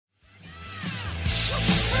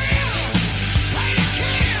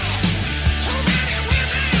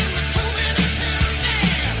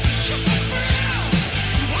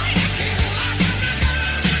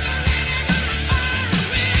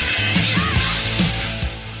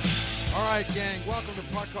right, gang. Welcome to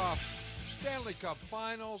Puck Off Stanley Cup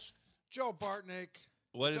Finals. Joe Bartnick.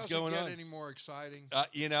 What is going Doesn't on? get any more exciting.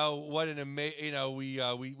 What an amazing.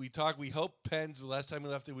 We talked. We hope Pens. The last time we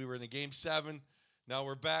left it, we were in the Game 7. Now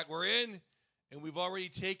we're back. We're in, and we've already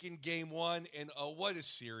taken Game 1. And what a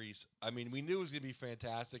series! I mean, we knew it was going to be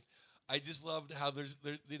fantastic. I just loved how there's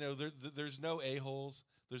no a-holes.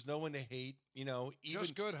 There's no one to hate.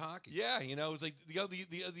 Just good hockey. Yeah, it was like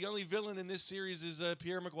the only villain in this series is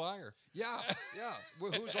Pierre Maguire. Yeah.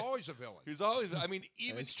 Who's always a villain. Who's always. I mean,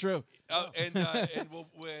 even It's true. He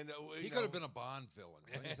could have been a Bond villain,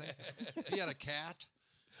 don't you think? If he had a cat.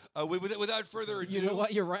 Without further ado, You know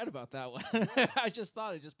what? You're right about that one. I just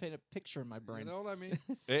painted a picture in my brain. You know what I mean?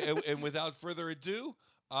 and without further ado,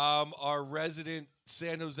 our resident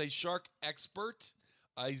San Jose Shark expert,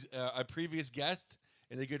 a previous guest,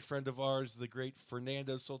 and a good friend of ours, the great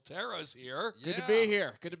Fernando Soltero, is here. Good to be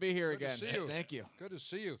here. Good to be here Good again. to see you. Thank you. Good to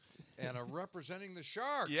see you. And representing the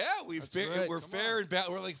Sharks. Yeah, That's right. we're Come fair on. and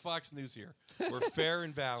balanced. We're like Fox News here. We're fair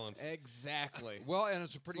and balanced. Exactly. Well, and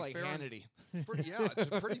it's a It's pretty like fair. Hannity.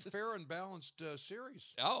 It's a pretty fair and balanced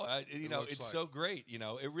series. Oh, looks it's like. so great.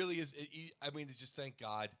 It really is. It's just thank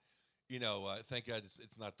God. Thank God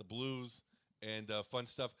it's not the Blues. And fun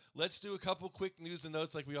stuff. Let's do a couple quick news and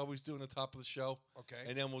notes like we always do on the top of the show. Okay.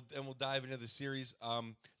 And then we'll dive into the series.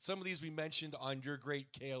 Some of these we mentioned on your great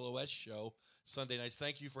KLOS show Sunday nights.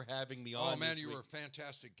 Thank you for having me on. Oh, man, this you week. were a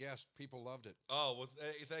fantastic guest. People loved it. Oh, well,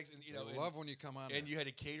 thanks. And, I love when you come on. and you had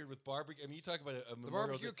it catered with barbecue. I mean, you talk about a the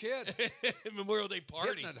Memorial barbecue Day, kid Memorial Day party.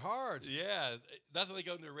 hitting it hard. Yeah, nothing like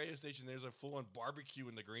going to a radio station. There's a full-on barbecue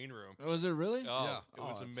in the green room. Was it really? Oh, Yeah. it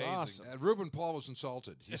was Oh, it's amazing. awesome. And Ruben Paul was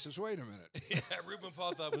insulted. He says, "Wait a minute, Yeah, Ruben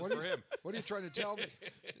Paul thought it was What for him. what are you trying to tell me?"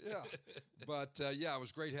 Yeah, but it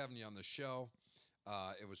was great having you on the show.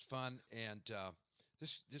 It was fun, and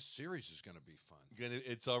this series is going to be fun.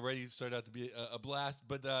 It's already started out to be a blast.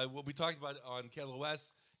 But what we talked about on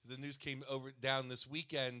KLOS, the news came down this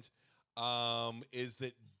weekend, is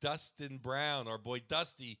that Dustin Brown, our boy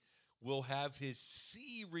Dusty, will have his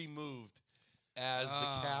C removed as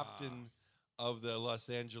the captain of the Los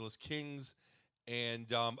Angeles Kings.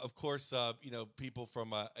 And of course, people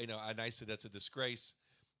from and I said that's a disgrace.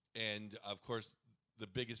 And of course, the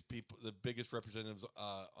biggest representatives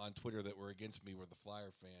on Twitter that were against me were the Flyer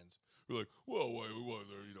fans. Who were like, well,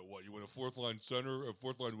 what, you want a fourth line center, a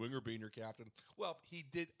fourth line winger being your captain? Well, he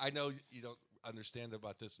did. I know you don't understand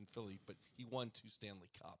about this in Philly, but he won 2 Stanley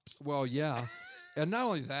Cups. Well, yeah, and not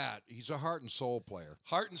only that, he's a heart and soul player.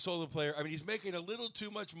 Heart and soul player. I mean, he's making a little too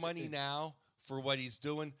much money now for what he's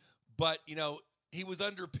doing, but he was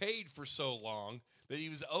underpaid for so long that he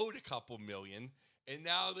was owed a couple million. And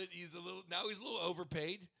now that he's a little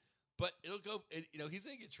overpaid, but it'll go. He's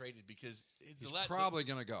going to get traded because He's probably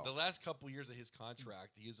going to go. The last couple years of his contract,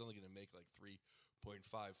 he was only going to make like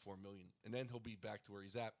 3.54 million, and then he'll be back to where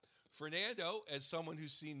he's at. Fernando, as someone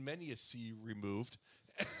who's seen many a C removed,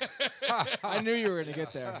 I knew you were going to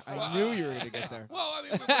get there. I knew you were going to get there. well, I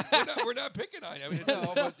mean, we're not picking on you. I mean,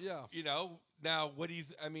 No, but yeah. Now what do you?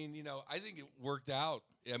 I think it worked out.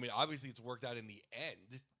 I mean, obviously, it's worked out in the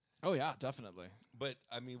end. Oh, yeah, definitely. But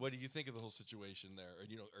I mean, what do you think of the whole situation there? And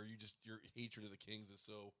are you just your hatred of the Kings is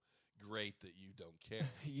so great that you don't care?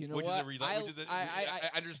 You know which what?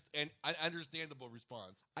 Is an understandable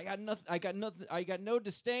response. I got no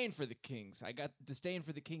disdain for the Kings. I got disdain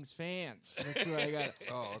for the Kings fans. That's what I got.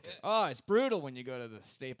 Oh, okay. Oh, it's brutal when you go to the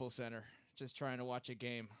Staples Center just trying to watch a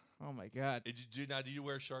game. Oh my God. Do you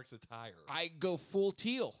wear Sharks attire? I go full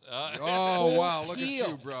teal. Oh, wow. Look at Teal.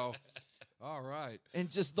 you, bro. All right. And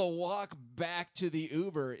just the walk back to the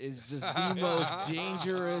Uber is just the most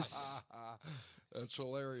dangerous. That's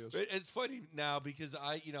hilarious. It's funny now because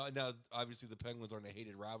now obviously the Penguins aren't a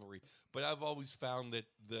hated rivalry, but I've always found that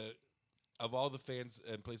of all the fans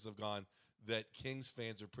and places I've gone, that Kings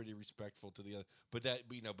fans are pretty respectful to the other. But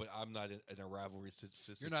but I'm not in a rivalry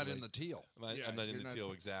situation. You're not in the teal. I'm not in the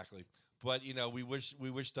teal exactly. But we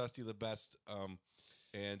wish Dusty the best.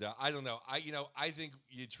 And I don't know. I think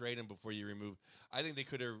you trade him before you remove. I think they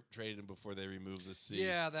could have traded him before they removed the C.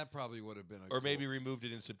 Yeah, that probably would have been Or maybe removed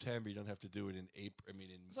it in September. You don't have to do it in April. I mean,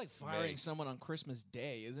 It's like firing May. someone on Christmas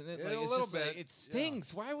Day, isn't it? Yeah, Like, a it's little just like, bit. it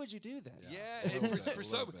stings. Why would you do that? Yeah, A and little for bit,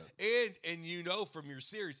 some, a little and from your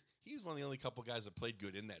series, he's one of the only couple guys that played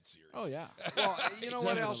good in that series. Oh, yeah. Well, you know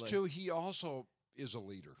what else, Definitely. too? He also is a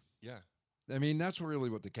leader. Yeah. I mean, that's really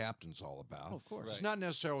what the captain's all about. Oh, of course. Right. He's not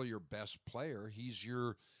necessarily your best player. He's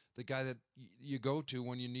the guy that you go to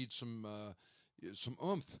when you need some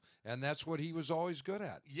oomph, and that's what he was always good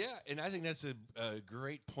at. Yeah, and I think that's a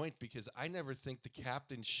great point because I never think the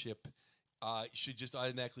captainship should just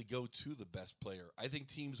automatically go to the best player. I think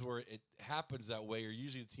teams where it happens that way are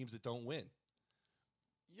usually the teams that don't win.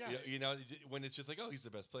 Yeah. You know, when it's just like, oh, he's the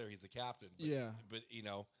best player, he's the captain. But, Yeah. But you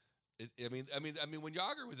know, I mean, when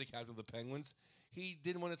Yager was the captain of the Penguins, he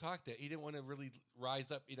didn't want to talk that. He didn't want to really rise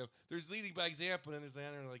up. You know, there's leading by example, and there's the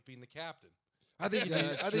honor like being the captain. I think you Yeah, need,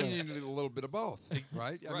 that's I think true. you need a little bit of both,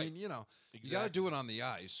 right? I Right. mean, you know, you got to Exactly. do it on the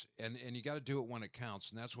ice, and you got to do it when it counts,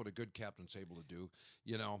 and that's what a good captain's able to do.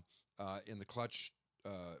 You know, in the clutch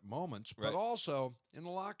moments, but Right. also in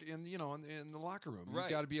the in the locker room, Right. you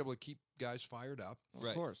got to be able to keep guys fired up, Of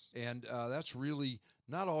Right. course. and that's really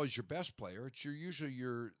not always your best player. It's usually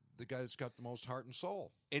the guy that's got the most heart and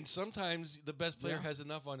soul. And sometimes the best player Yeah. has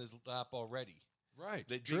enough on his lap already. Right.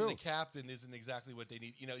 That being True. the captain isn't exactly what they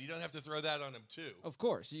need. You know, you don't have to throw that on them too. Of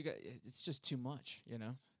course. It's just too much, you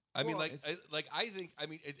know. I mean, Well, I think. I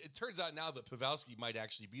mean, it turns out now that Pavelski might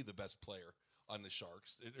actually be the best player on the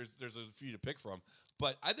Sharks. There's a few to pick from,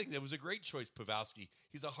 but I think that was a great choice, Pavelski.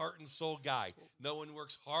 He's a heart and soul guy. No one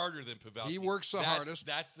works harder than Pavelski. He works the hardest.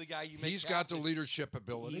 That's the guy you make. He's got the captain. leadership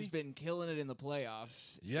ability. He's been killing it in the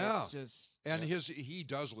playoffs. Yeah. It's just and he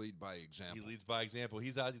does lead by example. He leads by example.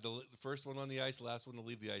 He's the first one on the ice, last one to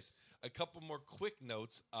leave the ice. A couple more quick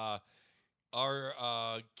notes.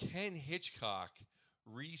 Our Ken Hitchcock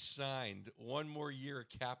re-signed one more year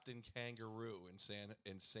Captain Kangaroo in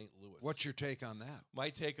St. Louis. What's your take on that? My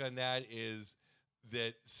take on that is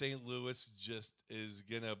that St. Louis just is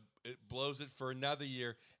it blows it for another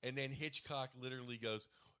year, and then Hitchcock literally goes,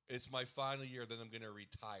 "It's my final year, then I'm gonna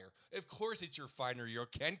retire." Of course, it's your final year,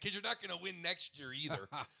 Ken, because you're not gonna win next year either.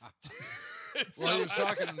 Well, he was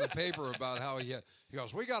talking in the paper about how he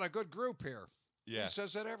goes, "We got a good group here." Yeah. He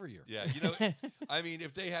says that every year. Yeah, you know, I mean,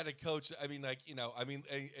 if they had a coach, I mean, like, you know, I mean,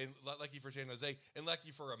 and lucky for San Jose, and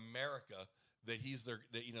lucky for America that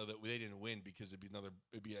that they didn't win, because it'd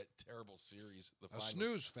be a terrible series. The A finals.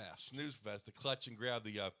 snooze fest. The clutch and grab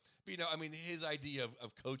the. But, you know, I mean, his idea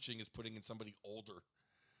of coaching is putting in somebody older.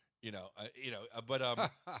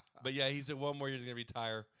 But yeah, he said one more year he's gonna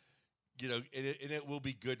retire. You know, and it will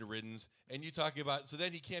be good riddance. And you talking about, so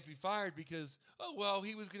then he can't be fired because, oh well,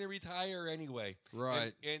 he was going to retire anyway,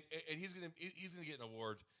 Right. And he's gonna get an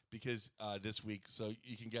award because this week. So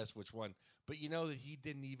you can guess which one. But you know that he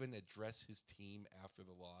didn't even address his team after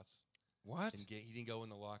the loss. What? He didn't go in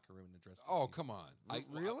the locker room and address. The Oh, team. come on.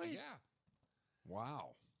 Really? Really? Yeah.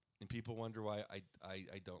 Wow. And people wonder why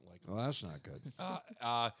I don't like him. Well, that's not good.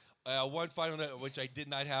 One final note, which I did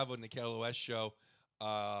not have on the KLOS show,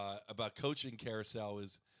 about coaching carousel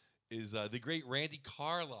is the great Randy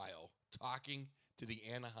Carlyle talking to the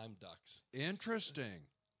Anaheim Ducks. Interesting.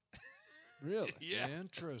 really. Yeah,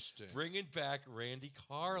 Interesting. bringing back Randy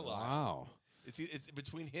Carlyle. Wow. It's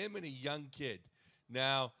between him and a young kid.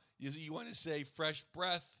 Now you want to say fresh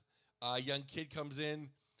breath. Young kid comes in,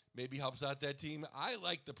 maybe helps out that team. I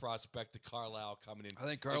like the prospect of Carlisle coming in. I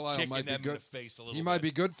think and Carlisle kicking might be them in good. the face a little. He bit. might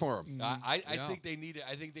be good for him. I Yeah. think they need it.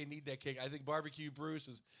 I think they need that kick. I think Barbecue Bruce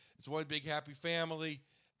it's one big happy family,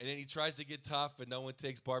 and then he tries to get tough, and no one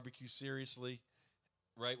takes Barbecue seriously.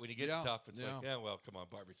 Right when he gets Yeah, tough, it's yeah. like, yeah, well, come on,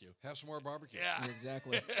 Barbecue. Have some more barbecue. Yeah,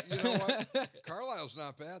 Exactly. You know what? Carlisle's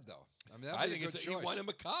not bad though. I mean, I that'd be think a good he choice. won him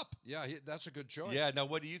a cup. Yeah, that's a good choice. Yeah. Now,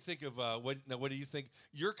 what do you think of what do you think?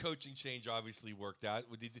 Your coaching change obviously worked out.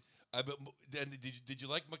 Did you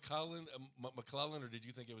like McClellan, or did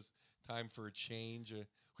you think it was time for a change?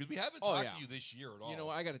 Because we haven't Oh, talked yeah. to you this year at all. You know,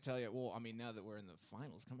 I got to tell you. Well, I mean, now that we're in the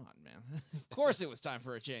finals, come on, man. Of course, it was time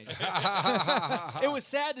for a change. It was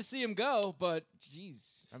sad to see him go, but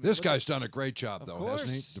geez, I mean, This look guy's done a great job Of though, hasn't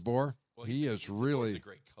course. he, DeBoer? Well, He is he's really a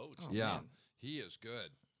great coach. Oh, yeah. man. He is good.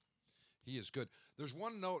 He is good. There's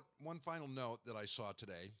one final note that I saw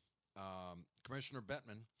today. Commissioner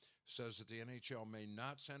Bettman says that the NHL may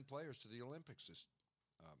not send players to the Olympics this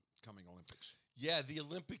coming Olympics. Yeah, the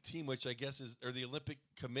Olympic team, which I guess or the Olympic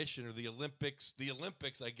Commission, or the Olympics,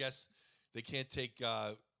 I guess they can't take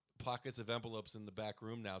pockets of envelopes in the back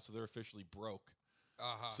room now, so they're officially broke.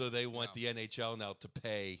 So they want the NHL now to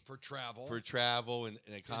pay for travel, and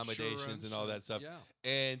accommodations insurance and all that stuff. Yeah.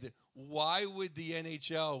 And why would the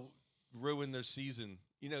NHL ruin their season?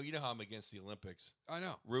 You know how I'm against the Olympics. I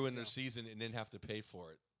know. Ruin their season and then have to pay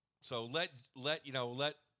for it. So let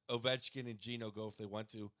Ovechkin and Gino go if they want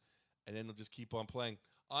to, and then they'll just keep on playing.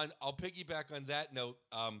 I'll piggyback on that note.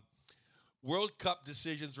 World Cup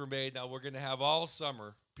decisions were made. Now we're going to have all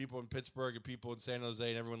summer, people in Pittsburgh and people in San Jose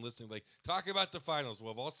and everyone listening, like, talk about the finals.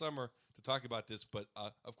 We'll have all summer to talk about this, but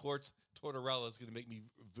of course, Tortorella is going to make me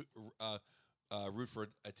root for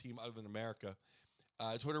a team other than America.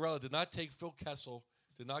 Tortorella did not take Phil Kessel,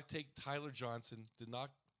 did not take Tyler Johnson, did not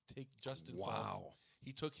take Justin Falk. Wow.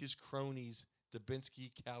 He took his cronies,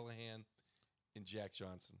 Dubinsky, Callahan, and Jack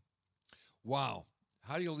Johnson. Wow.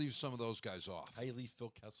 How do you leave some of those guys off? How do you leave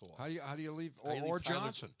Phil Kessel off? How do you leave How do you or leave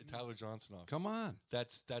Johnson? Tyler Johnson off. Come on.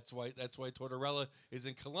 That's why Tortorella is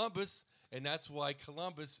in Columbus, and that's why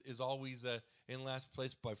Columbus is always in last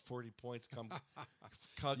place by 40 points come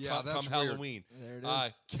that's Halloween. There it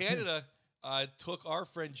is. Canada took our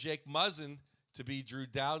friend Jake Muzzin to be Drew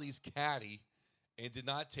Doughty's caddy, and did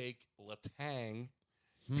not take Letang,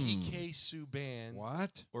 PK Subban,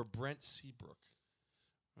 What? or Brent Seabrook.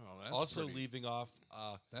 Oh, that's Also pretty- leaving off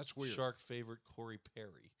That's weird. Shark favorite Corey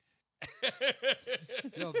Perry.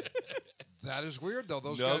 You know, that is weird, though.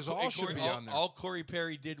 Those No, guys all and should Corey- be all, on there. All Corey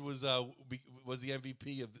Perry did was the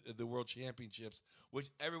MVP of the World Championships, which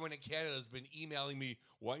everyone in Canada has been emailing me.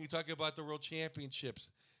 Why don't you talk about the World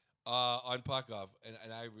Championships on Puckov?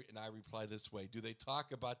 And I reply this way: do they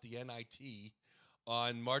talk about the NIT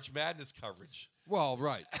on March Madness coverage? Well,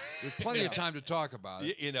 right. There's plenty of time to talk about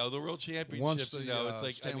it. You know, the World Championships. Once the it's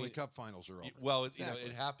like Stanley Cup finals are over. Well, Exactly.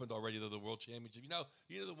 it happened already. Though the World Championship.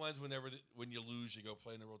 You know the ones when you lose, you go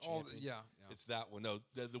play in the World Oh, Championship. yeah. It's that one. No,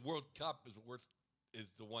 the World Cup is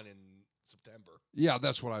the one in September. Yeah,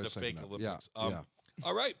 that's what I The was fake thinking. Of. Olympics. Yeah.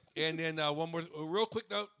 All right, and then one more a real quick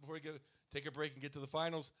note before we take a break and get to the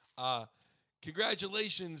finals.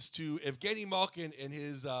 Congratulations to Evgeny Malkin and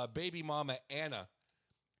his baby mama Anna.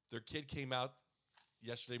 Their kid came out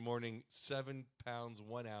yesterday morning, 7 pounds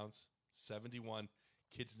 1 ounce, 71.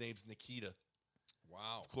 Kid's name's Nikita.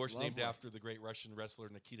 Wow. Of course, named Lovely. after the great Russian wrestler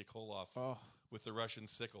Nikita Koloff Oh, with the Russian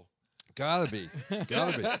sickle. Gotta be.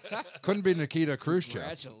 Couldn't be Nikita Khrushchev.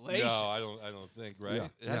 congratulations. No, I don't think, right? Yeah,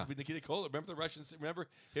 It has yeah. to be Nikita Koloff. Remember the Russians? Remember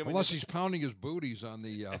him? Unless he's pounding his booties on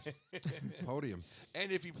the podium.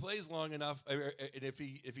 And if he plays long enough, and if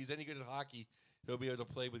he's any good at hockey, he'll be able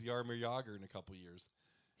to play with Jaromir Jagr in a couple years.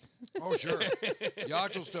 Oh, sure.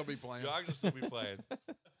 Yacht will still be playing. Jagr will still be playing.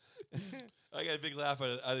 I got a big laugh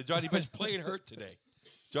at it. Johnny Bench playing hurt today.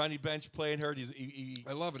 Johnny Bench playing hurt. He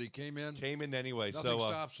I love it. He came in. came in anyway. Nothing so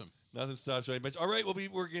stops him. nothing stops Johnny Bench. All right,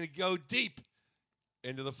 we're going to go deep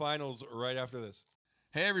into the finals right after this.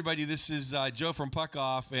 Hey, everybody, this is Joe from Puck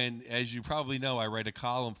Off, and as you probably know, I write a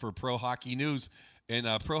column for Pro Hockey News, and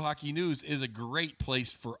Pro Hockey News is a great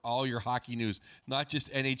place for all your hockey news, not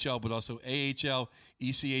just NHL, but also AHL,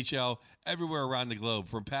 ECHL, everywhere around the globe,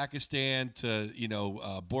 from Pakistan to,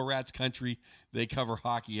 Borat's country. They cover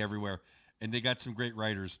hockey everywhere, and they got some great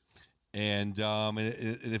writers. And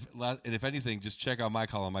if anything, just check out my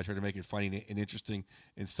column. I try to make it funny and interesting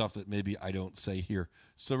and stuff that maybe I don't say here.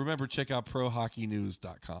 So remember, check out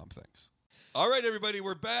prohockeynews.com. Thanks. All right, everybody,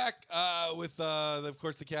 we're back with, of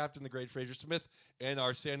course, the captain, the great Fraser Smith, and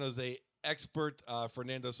our San Jose expert,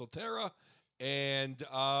 Fernando Soltera. And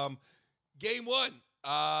game one,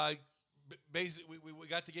 basically, we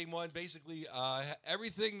got to game one. Basically,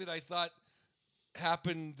 everything that I thought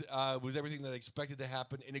happened was everything that I expected to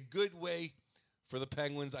happen in a good way for the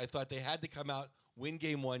Penguins. I thought they had to come out, win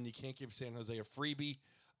game one. You can't give San Jose a freebie.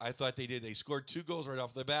 I thought they did. They scored 2 goals right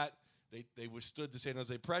off the bat. They withstood the San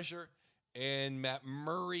Jose pressure, and Matt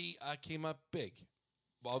Murray came up big.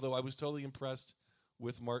 Although I was totally impressed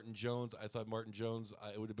with Martin Jones. I thought Martin Jones,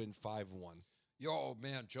 it would have been 5-1. Yo,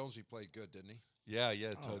 man, Jonesy played good, didn't he? Yeah,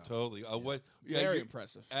 totally. Very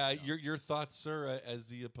impressive. Your thoughts, sir, as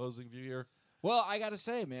the opposing view here? Well, I gotta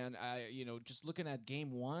say, man, just looking at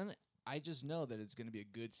game one, I just know that it's gonna be a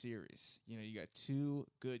good series. You got 2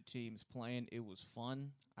 good teams playing. It was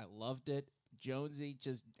fun. I loved it. Jonesy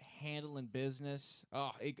just handling business.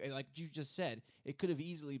 Oh, like you just said, it could have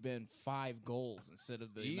easily been 5 goals instead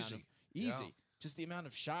of the amount of Easy. easy. Just the amount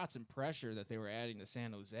of shots and pressure that they were adding to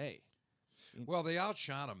San Jose. Well, they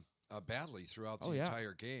outshot him badly throughout the Oh, yeah.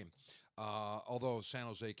 entire game. Although San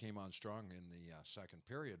Jose came on strong in the second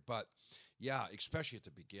period. But, yeah, especially at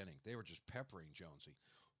the beginning. They were just peppering Jonesy.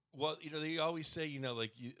 Well, they always say,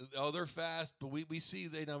 they're fast, but we see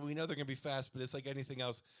we know they're going to be fast, but it's like anything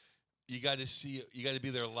else. You got to see it. You got to be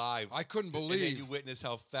there live. I couldn't and then believe you witness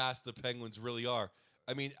how fast the Penguins really are.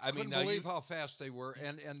 I mean, couldn't believe how fast they were,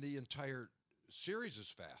 and the entire series is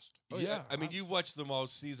fast. Oh, yeah. I mean, you've watched them all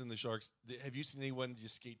season, the Sharks. Have you seen anyone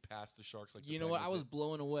just skate past the Sharks like the You know what? I Penguins was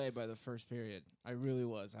blown away by the first period. I really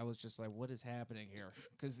was. I was just like, what is happening here?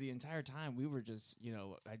 Because the entire time we were just, you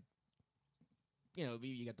got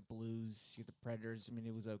the Blues, you got the Predators. I mean,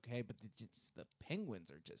 it was okay, but the Penguins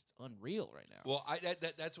are just unreal right now. Well,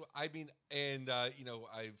 that's what I mean. And,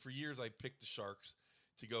 for years I picked the Sharks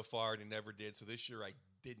to go far, and they never did. So this year I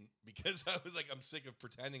didn't because I was like, I'm sick of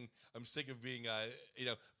pretending. I'm sick of being,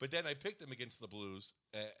 But then I picked them against the Blues,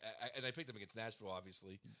 and I picked them against Nashville,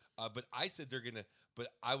 obviously. But I said they're gonna. But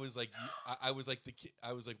I was like, I was like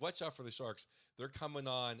watch out for the Sharks. They're coming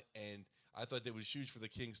on, and I thought it was huge for the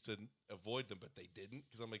Kings to avoid them, but they didn't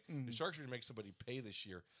because I'm like, the Sharks are gonna make somebody pay this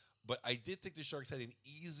year. But I did think the Sharks had an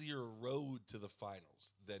easier road to the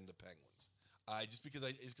finals than the Penguins. Just because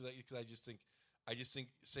I just think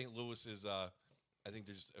St. Louis is. I think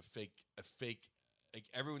they're just a fake. Like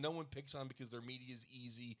no one picks on because their media is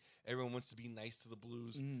easy. Everyone wants to be nice to the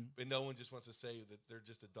Blues, but no one just wants to say that they're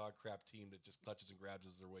just a dog crap team that just clutches and grabs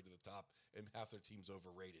as their way to the top, and half their team's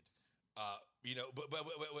overrated. But what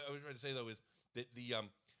I was trying to say though is that the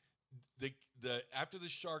after the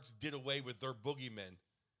Sharks did away with their boogeymen,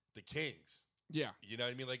 the Kings. Yeah. You know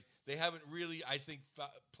what I mean? Like they haven't really, I think,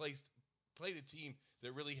 played a team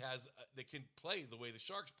that really has that can play the way the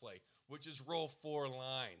Sharks play, which is roll 4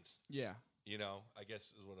 lines. Yeah. I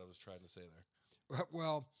guess is what I was trying to say there.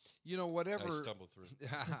 Well, whatever. I stumbled through.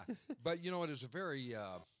 But it is a very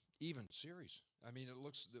even series. I mean, it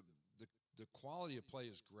looks the quality of play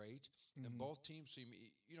is great, and both teams seem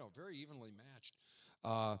very evenly matched.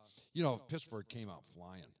 Pittsburgh came out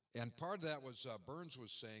flying, and part of that was Burns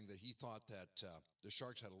was saying that he thought that the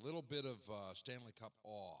Sharks had a little bit of Stanley Cup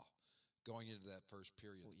awe going into that first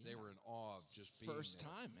period. Well, They were in awe of just being first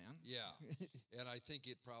there. time, man. Yeah, and I think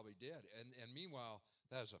it probably did. And meanwhile,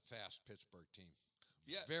 that was a fast Pittsburgh team.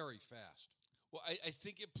 Yeah, very fast. Well, I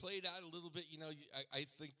think it played out a little bit. I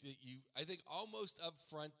think almost up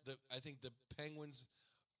front, I think the Penguins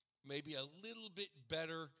maybe a little bit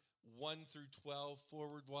better 1 through 12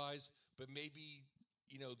 forward wise, but maybe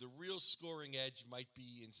the real scoring edge might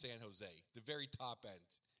be in San Jose, the very top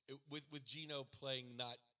end, with Gino playing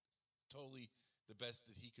not totally the best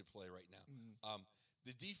that he could play right now.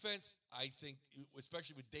 The defense, I think,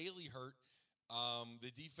 especially with Daly hurt,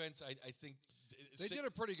 the defense, I think they did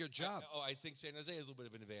a pretty good job. I think San Jose has a little bit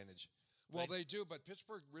of an advantage. Well, they do, but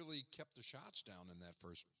Pittsburgh really kept the shots down in that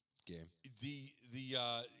first game. The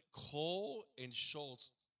Cole and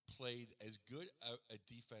Schultz played as good a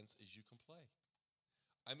defense as you can play.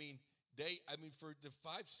 I mean, for the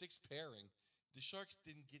 5-6 pairing, the Sharks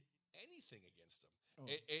didn't get anything against them. Oh.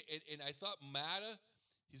 And I thought Mata,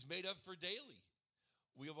 he's made up for Daly.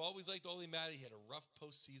 We have always liked Ole Mata. He had a rough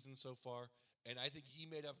postseason so far, and I think he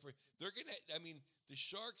made up for it. The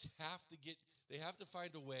Sharks have to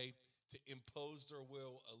find a way to impose their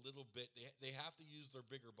will a little bit. They have to use their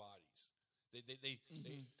bigger bodies.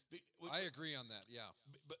 I agree on that, yeah.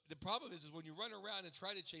 But the problem is when you run around and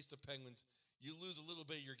try to chase the Penguins, you lose a little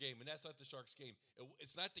bit of your game, and that's not the Sharks' game.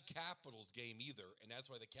 It's not the Capitals' game either, and that's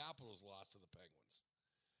why the Capitals lost to the Penguins.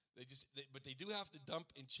 But they do have to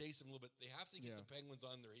dump and chase them a little bit. They have to get the Penguins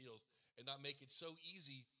on their heels and not make it so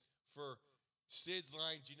easy for Sid's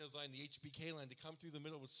line, Gino's line, the HBK line to come through the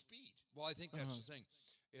middle with speed. Well, I think that's the thing.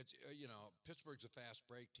 It's Pittsburgh's a fast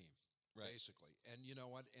break team, basically, and you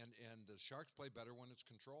know what? And the Sharks play better when it's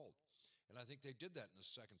controlled, and I think they did that in the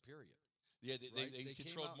second period. Yeah, they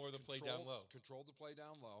controlled more of the play down low. Controlled the play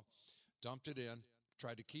down low, dumped it in,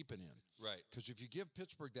 tried to keep it in. Right. Because if you give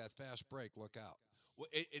Pittsburgh that fast break, look out. Well,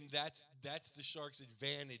 and that's the Sharks'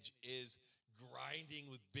 advantage is grinding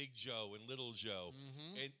with Big Joe and Little Joe.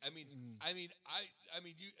 Mm-hmm. And I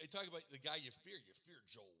mean, you talk about the guy you fear. You fear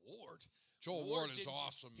Joel Ward. Joel Ward is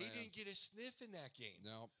awesome, man. He didn't get a sniff in that game.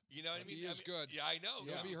 No. You know what I mean? He is good. Yeah, I know.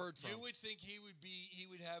 He'll be heard from. You would think he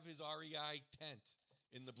would have his REI tent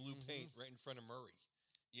in the blue paint right in front of Murray.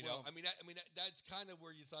 That's kind of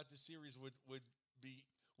where you thought the series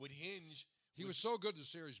would hinge. He was so good the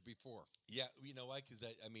series before. Yeah, you know why? Because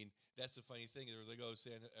that's the funny thing. There was like,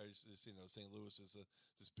 St. Louis is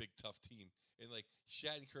this big tough team, and like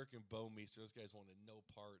Shattenkirk and Bouwmeester, those guys wanted no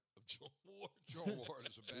part of Joel Ward. Joel Ward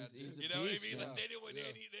is a bad. You know what I mean? Yeah. Like they didn't want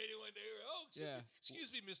any. They didn't want.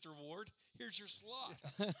 Excuse me, Mr. Ward. Here's your slot.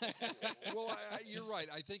 Well, you're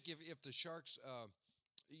right. I think if the Sharks,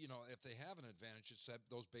 if they have an advantage, it's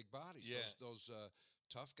those big bodies. Yeah. Those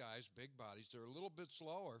tough guys, big bodies. They're a little bit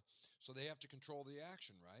slower, so they have to control the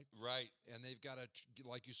action, right? Right. And they've got to,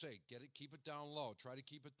 like you say, keep it down low. Try to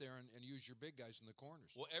keep it there and use your big guys in the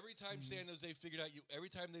corners. Well, every time San Jose figured out,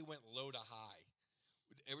 every time they went low to high,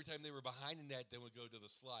 every time they were behind in that, they would go to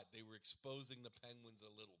the slot. They were exposing the Penguins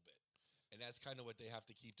a little bit. And that's kind of what they have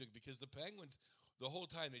to keep doing because the Penguins, the whole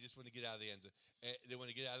time, they just want to get out of the end zone. They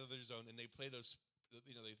want to get out of their zone, and they play those,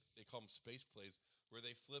 they call them space plays, where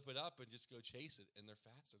they flip it up and just go chase it, and they're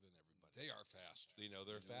faster than everybody. They are fast.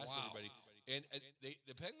 They're faster than everybody. And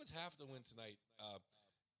the Penguins have to win tonight.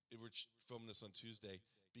 We're filming this on Tuesday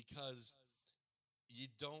because you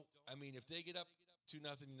don't. If they get up 2-0.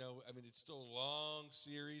 I mean, it's still a long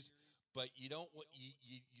series, but you don't.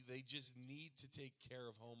 They just need to take care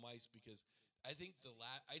of home ice because I think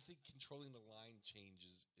I think controlling the line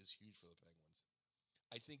changes is huge for the Penguins.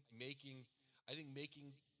 I think making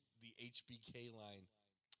the HBK line,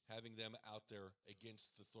 having them out there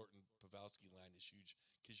against the Thornton Pavelski line is huge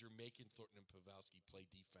because you're making Thornton and Pavelski play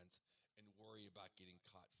defense and worry about getting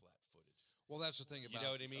caught flat-footed. Well, that's the thing about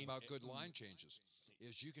know what I mean? about good line changes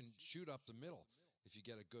is you can shoot up the middle if you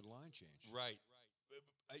get a good line change. Right.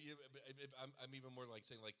 I'm even more like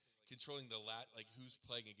saying like controlling the like who's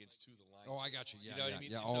playing against who the line. Oh, I got you. Yeah, you know yeah, what I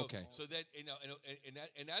mean? yeah. So, Oh, okay. So that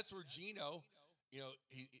and that's where Gino,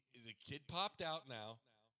 the kid popped out now.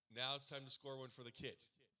 Now it's time to score one for the kid.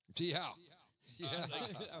 Yeah. Yeah.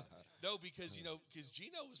 No, because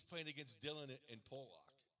Gino was playing against Dylan and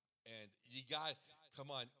Pollock, and you got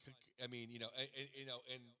come on. I mean, you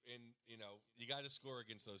got to score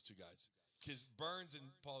against those two guys because Burns and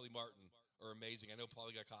Paulie Martin are amazing. I know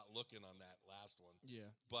Paulie got caught looking on that last one. Yeah.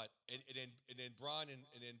 But and then Braun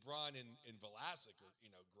and Vlasic are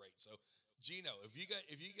great. So Gino, if you got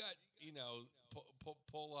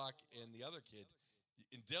Pollock and the other kid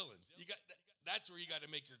and Dylan, that's where you got to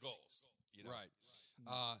make your goals. Right.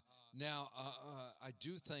 Now, I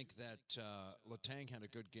do think that Letang had a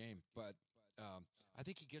good game, but I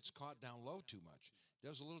think he gets caught down low too much.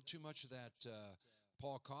 Does a little too much of that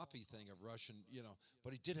Paul Coffey thing of Russian,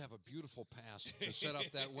 but he did have a beautiful pass to set up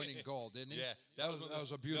that winning goal, didn't he? Yeah, that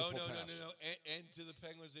was a beautiful pass. No. And to the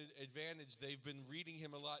Penguins' advantage, they've been reading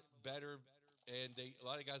him a lot better, and a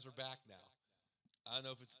lot of guys are back now. I don't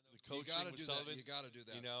know if it's the coaching with Sullivan. You got to do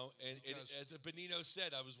that. And as Benino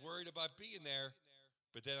said, I was worried about being there,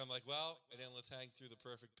 but then I'm like, and then Letang threw the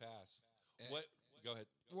perfect pass. What? Go ahead.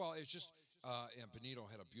 Well, it's just, and Benito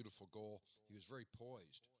had a beautiful goal. He was very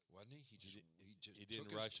poised, wasn't he? He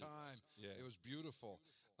didn't took rush his time. Yeah. It was beautiful.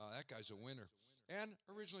 That guy's a winner. And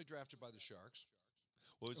originally drafted by the Sharks.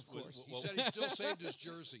 Well, Of course. He said he still saved his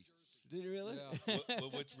jersey. Did you really? Yeah.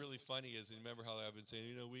 What's really funny is, and remember how I've been saying,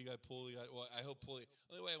 we got Pouliot. Well, I hope Pouliot.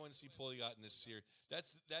 Only way I want to see Pouliot in this series.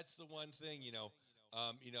 That's the one thing,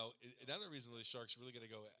 another reason the Sharks really got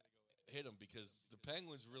to go hit them because the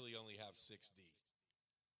Penguins really only have 6D.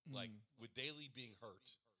 Like with Daly being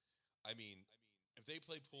hurt, I mean, if they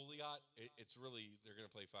play Pouliot, it's really they're going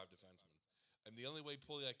to play 5 defensemen. And the only way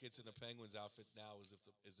Pouliot gets in the Penguins outfit now is if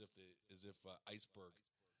Iceberg,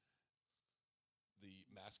 the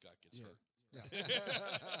mascot, gets hurt. Yeah.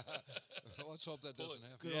 Let's hope that doesn't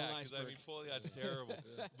happen. Good old because I Iceberg. mean Pouliot's terrible.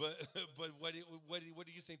 But what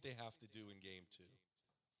do you think they have to do in game 2?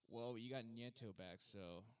 Well, you got Nieto back,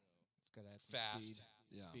 so it's got to add some Fast.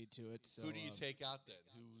 speed to it. So Who do you take out then?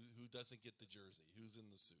 Who doesn't get the jersey? Who's in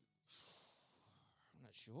the suit? I'm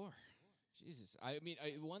not sure. Jesus. I mean,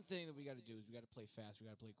 one thing that we got to do is we got to play fast. We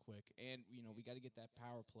got to play quick. And, we got to get that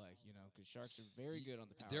power play, because Sharks are very good on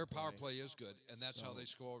the power play. Their power play is good, and that's how they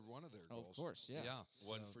scored one of their goals. Of course, yeah. Yeah.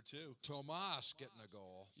 1 for 2. Tomas getting a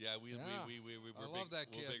goal. Yeah, we're love that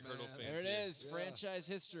kid, big Hurdle man. fans There it here. is, franchise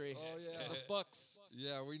history. Oh, yeah. The Bucks.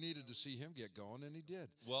 Yeah, we needed to see him get going, and he did.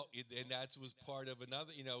 Well, and that was part of another.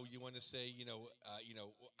 You want to say,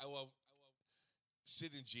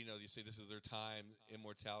 Sid and Gino. You say this is their time,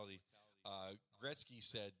 immortality. Gretzky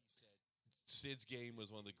said Sid's game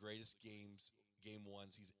was one of the greatest game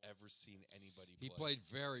ones he's ever seen anybody play. He played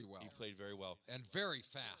very well. He played very well And very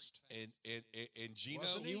fast. And Gino,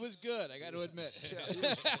 Wasn't He was good, I got to admit. Yeah, he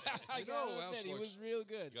was, I you got know to who else admit, he was real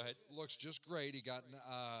good. go ahead. looks just great. He got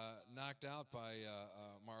knocked out by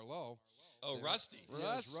Marleau. Oh, Rusty,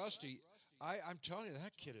 Yes, Rusty. I'm telling you,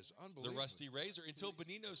 that kid is unbelievable. the Rusty Razor. Until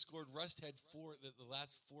Benino scored, Rust had 4. The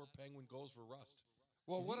last 4 Penguin goals were Rust.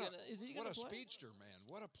 Well, Is he what gonna a play? speedster, man.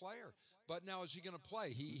 What a player. But now, is he going to play?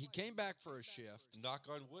 He came back for a shift. Knock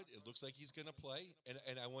on wood, it looks like he's going to play,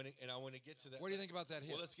 and I want to get to that. What do you think about that hit?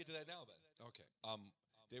 Well, let's get to that now then. Okay.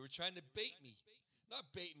 They were trying to bait me, not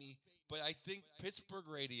bait me, but I think Pittsburgh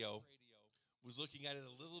radio was looking at it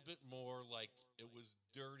a little bit more like it was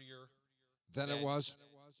dirtier. Then it was?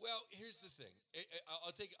 Well, here's the thing.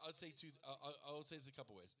 I'll say this a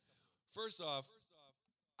couple ways. First off,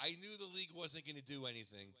 I knew the league wasn't going to do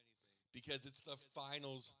anything because it's the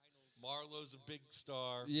finals. Marlowe's a big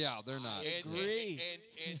star. Yeah, they're not. Agree.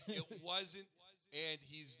 And it wasn't, and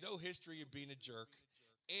he's no history of being a jerk,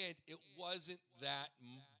 and it wasn't that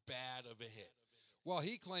bad of a hit. Well,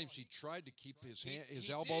 he claims he tried to keep his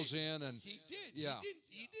He elbows did. in, and He did. Yeah.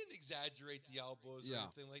 He didn't exaggerate the elbows or Yeah.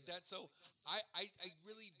 anything like that. So I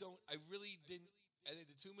really don't. I really didn't. I think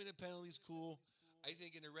the 2-minute penalty is cool. I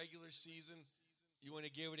think in the regular season, you want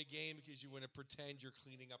to give it a game because you want to pretend you're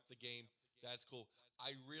cleaning up the game. That's cool.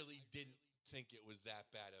 I really didn't think it was that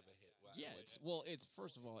bad of a hit. Yeah, it's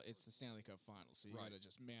first of all, it's the Stanley Cup Finals, so you Right. got to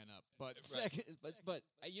just man up. But second, but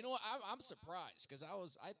you know what? I'm surprised because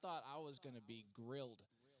I thought I was gonna be grilled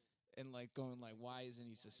and like going like, why isn't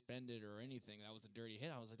he suspended or anything? That was a dirty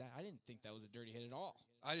hit. I was like, I didn't think that was a dirty hit at all.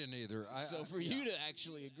 I didn't either. So for you to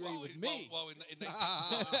actually agree with me,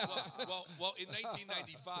 In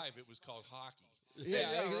 1995, it was called hockey. Yeah,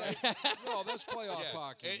 right. No, that's playoff Yeah.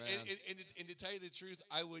 hockey, and, man. and to tell you the truth,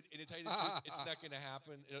 it's not going to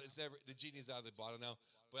happen. It's never. The genie's out of the bottle now.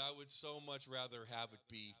 But I would so much rather have it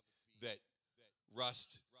be that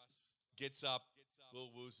Rust gets up, a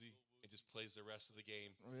little woozy, and just plays the rest of the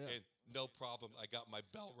game. Oh, yeah. And no problem. I got my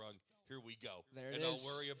bell rung. Here we go. There it and I'll is.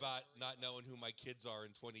 worry about not knowing who my kids are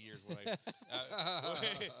in 20 years when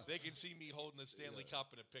they can see me holding the Stanley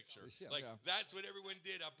Cup in a picture. Yeah. Like Yeah. that's what everyone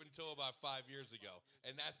did up until about 5 years ago,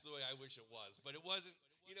 and that's the way I wish it was. But it wasn't.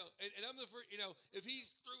 And I'm the first. If he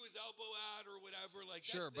threw his elbow out or whatever, like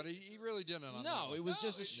Sure, that's but he really didn't. On that no, one. it was No,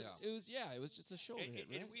 just yeah. it was just a shoulder and, hit,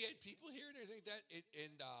 and right? we had people here and everything that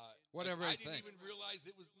Whatever I they didn't think. even realize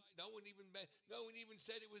it was. No one even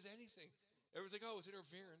said it was anything. Everyone's like, oh, it's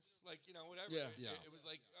interference, like whatever. Yeah. Yeah. It was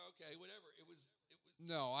like okay, whatever. It was.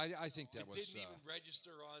 No, I think that It was. didn't even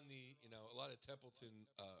register on the a lot of Templeton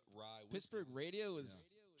rye. whiskey. Pittsburgh radio was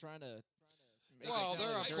trying to. make it Well, sound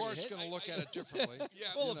they're like of a dirty course hit. going to look at it differently. Yeah.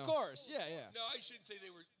 Well, you of know. course, yeah. No, I shouldn't say they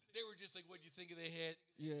were. They were just like, what do you think of the hit?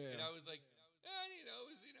 Yeah. And I was like,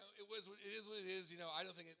 it was what it is. What it is. I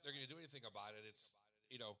don't think they're going to do anything about it. It's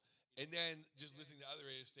and then just listening to other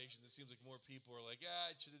radio stations, it seems like more people are like,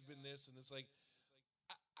 it should have been this, and it's like,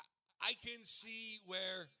 I can see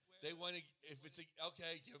where they want to. If it's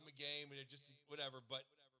okay, give them a game and it just whatever. But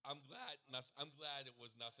I'm glad. I'm glad it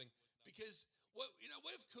was nothing because what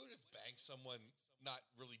if Kunis banks someone not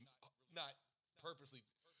purposely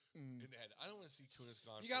in the head? I don't want to see Kunis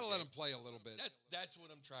gone. You got to for a let game. him play a little bit. That's what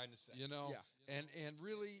I'm trying to say. Yeah. And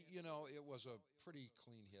really, it was a pretty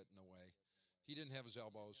clean hit in a way. He didn't have his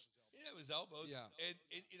elbows. He didn't have his elbows. Yeah.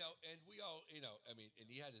 And we all and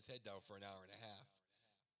he had his head down for an hour and a half.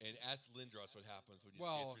 And ask Lindros what happens when you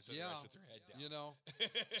Well, skate through yeah, guys with their head down.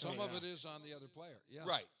 Some of Yeah. it is on the other player. Yeah,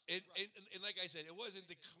 Right. And like I said, it wasn't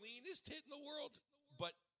the cleanest hit in the world,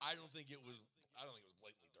 but I don't think it was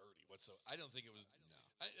blatantly dirty whatsoever. I don't think it was. No.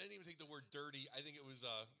 I didn't even think the word dirty. I think it was.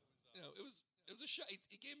 It was a shot.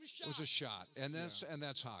 He gave him a shot. It was a shot, and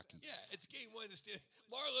that's hockey. Yeah, it's game one.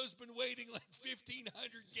 Marlowe's been waiting like 1,500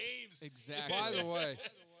 games. Exactly. By the way,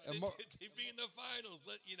 and They'd be in the finals.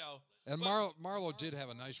 And But- Marlowe did have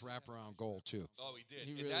a nice wraparound goal too. Oh, he did.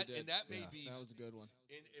 He and really that did. and that may Yeah. be That was a good one.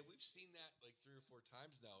 and we've seen that like 3 or 4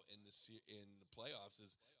 times now in the playoffs.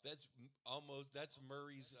 That's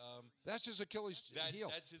Murray's. That's his Achilles heel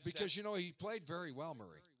that's his- because he played very well,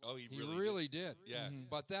 Murray. Oh, he He really, really did. did. Yeah.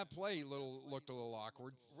 But that play looked a little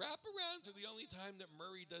awkward. Wraparounds are the only time that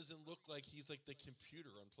Murray doesn't look like he's like the computer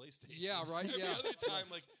on PlayStation. Yeah, right, Every yeah. other time,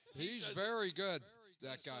 like He's very good.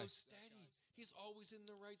 That he's guy. so steady. He's always in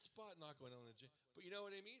the right spot, not going on the gym. But you know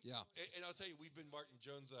what I mean? Yeah. And I'll tell you, we've been Martin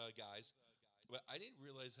Jones guys, but I didn't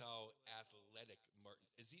realize how athletic Martin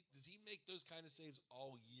is. Does he make those kind of saves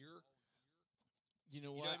all year? You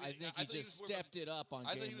know You what? know what I I mean? think I he thought he just was more of a- stepped it up on I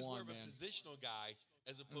thought he game was more one, of a man. positional guy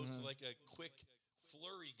as opposed to Mhm. like a quick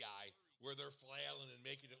flurry guy where they're flailing and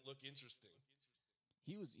making it look interesting.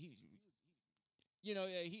 He was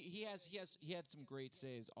he had some great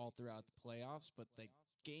saves all throughout the playoffs, but the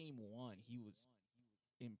game one he was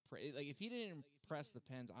like if he didn't impress the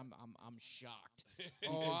Pens, I'm shocked.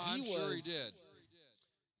 Oh, Because I'm he sure he was- did.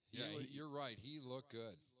 Yeah, You're right. He looked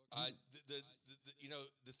good.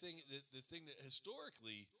 The thing that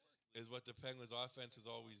historically is what the Penguins offense has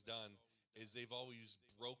always done is they've always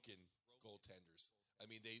broken goaltenders. I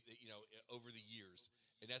mean, they over the years,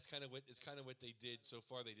 and that's kind of what they did so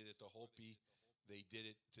far. They did it to Holtby, they did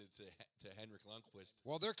it to Henrik Lundqvist.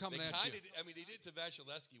 Well, they're They coming at kind you. of, they did it to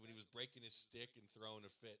Vasilevsky when he was breaking his stick and throwing a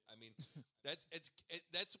fit. I mean, that's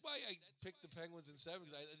why I picked the Penguins in 7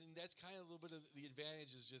 because I think that's kind of a little bit of the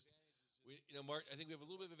advantage is just. I think we have a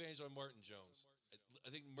little bit of advantage on Martin Jones. I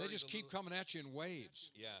think They Murray's just keep coming at you in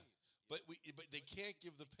waves. Yeah, but they can't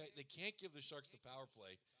give the Sharks the power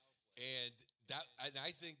play, and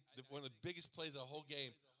I think one of the biggest plays of the whole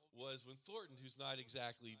game was when Thornton, who's not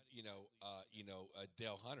exactly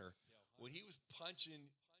Dale Hunter, when he was punching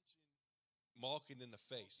Malkin in the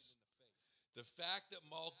face. The fact that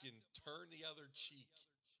Malkin turned the other cheek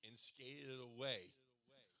and skated it away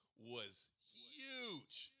was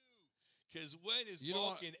huge. Because when has You don't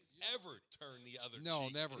want- Vulcan ever turned the other No,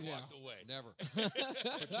 cheek never. and walked away? Never.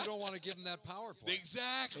 But you don't want to give him that power play.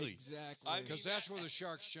 Exactly. Exactly. I mean, Because that's where the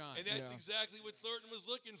Sharks shine. And that's Yeah. exactly what Thornton was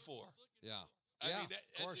looking for. Yeah. I Yeah, mean,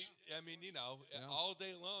 of course. Yeah. all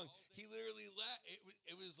day long, he literally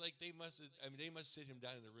it was like they must sit him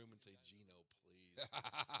down in the room and say, Gino, please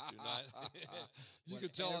do not. You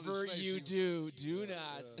could tell on Whatever his face. you he- do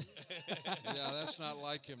not. Yeah, that's not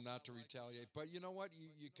like him not to retaliate. But you know what?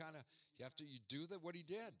 You kind of you do what he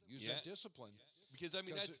did. Use that Yeah. discipline. Because I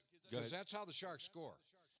mean go Because ahead. that's how the Sharks score.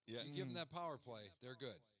 Yeah. You give them that power play, they're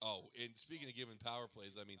good. Oh, and speaking of giving power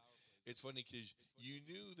plays, I mean, it's funny because you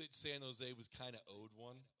knew that San Jose was kind of owed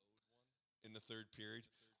one in the third period,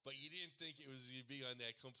 but you didn't think it was going to be on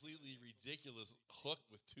that completely ridiculous hook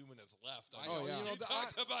with 2 minutes left. I know, yeah. you know, You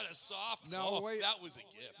talk about a soft No, call. wait. That was a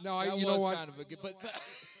gift. No, That you was know what? kind of a good, but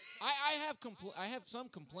I have some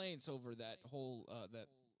complaints over that whole that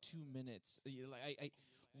 2 minutes.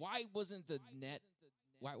 Why wasn't the net?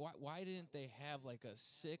 Why didn't they have like a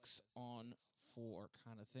 6-on-4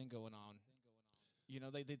 kind of thing going on? You know,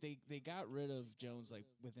 they got rid of Jones like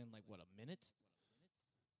within like what, a minute?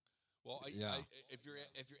 Well, Yeah. if you're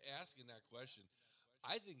asking that question,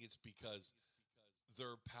 I think it's because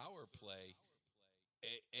their power play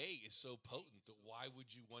is so potent that why would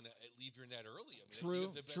you want to leave your net early? I mean, you True,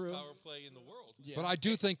 have the best true. power play in the world. Yeah. But I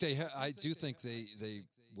do think they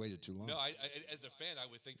waited too long. No, I as a fan, I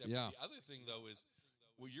would think that. Yeah. But the other thing though is,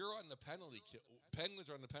 when you're on the penalty kill, Penguins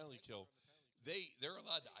are on the penalty kill. They're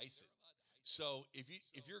allowed to ice it. So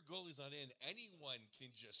if your goalie's not in, anyone can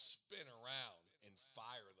just spin around and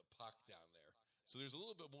fire the puck down there. So there's a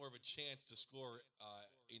little bit more of a chance to score,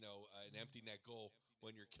 an empty net goal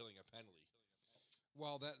when you're killing a penalty.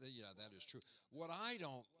 Well, that is true. What I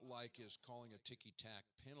don't like is calling a ticky-tack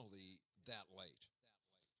penalty that late,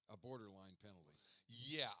 a borderline penalty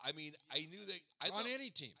Yeah, I mean, I knew that on any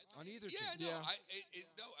team, on either Yeah, team. no, Yeah.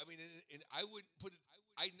 I mean, and I wouldn't put it.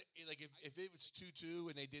 Like if it was 2-2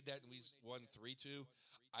 and they did that and we won 3-2,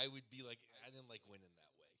 I would be like, I didn't like winning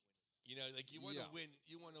that way. You know, like you want to Yeah. win.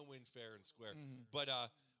 You want to win fair and square. Mhm. But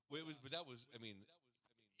that was. I mean,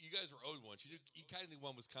 you guys were owed one. You kind of knew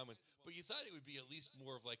one was coming, but you thought it would be at least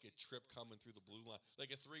more of like a trip coming through the blue line,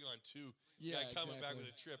 like a 3-on-2 Yeah, guy coming back exactly.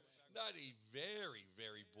 with a trip. Not a very,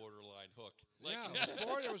 very borderline hook. Like,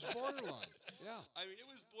 Yeah, it was borderline. Yeah, I mean, it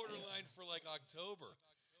was borderline for like October.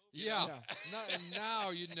 yeah. Yeah. And now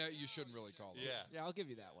you shouldn't really call it Yeah. Yeah, I'll give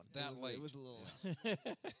you that one. That late. It was a little,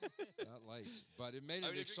 that late, but it made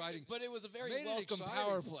I it mean, if you're exciting. but it was a very Made it welcome exciting.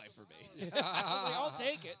 power play for me. I was like, I'll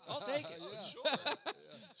take it. I'll take it. Yeah. Sure.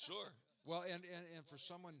 Sure. Well, and for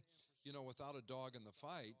someone, without a dog in the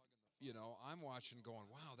fight, I'm watching going,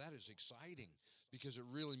 wow, that is exciting because it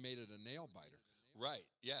really made it a nail biter. Right.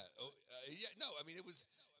 Yeah. Yeah. No. I mean, it was.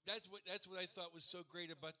 That's what I thought was so great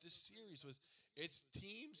about this series was it's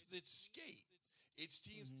teams that skate. It's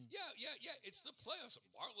teams. Mhm. Yeah. It's the playoffs.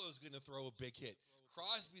 Marlowe's going to throw a big hit.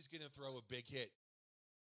 Crosby's going to throw a big hit.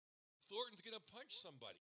 Thornton's going to punch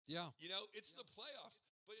somebody. Yeah, It's the playoffs.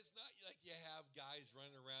 But it's not like you have guys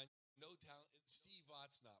running around. No talent. Steve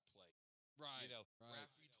Ott's not playing. right. Right.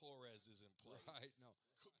 Rafi Torres isn't playing. Right. No,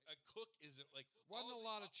 Cook isn't like. wasn't all a the-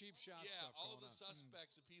 lot of cheap shot Yeah, stuff all going the on.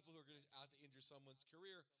 suspects of people who are going to out to injure someone's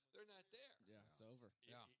career, they're not there. Yeah, it's over.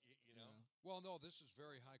 Yeah. You know. Well, no, this is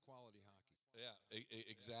very high quality hockey. Yeah,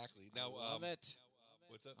 exactly. Now, Love it.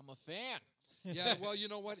 what's up? I'm a fan. Yeah, well, you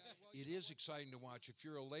know what? It is exciting to watch. If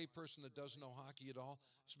you're a lay person that doesn't know hockey at all,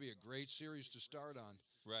 this would be a great series to start on.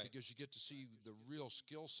 Right. Because you get to see the real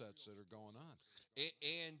skill sets that are going on.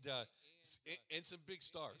 And some big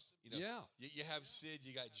stars. Yeah. You have Sid.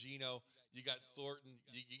 You got Gino. You got Thornton.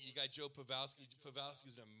 You got Joe Pavelski.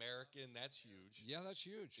 Pavelski's an American. That's huge. Yeah, that's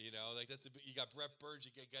huge. Like that's you got Brett Burge.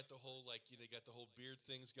 You got the whole you got the whole beard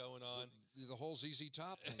things going on. The whole ZZ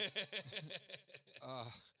Top thing.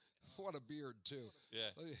 What a beard, too. Yeah.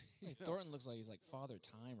 Thornton looks like he's like Father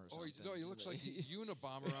Time or Oh, something. he looks like He's the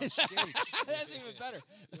Unabomber on skates. That's even better.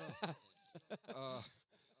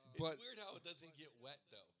 But It's weird how it doesn't get wet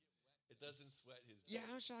though. It doesn't sweat his. Yeah,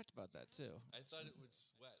 beard. I was shocked about that too. I thought it would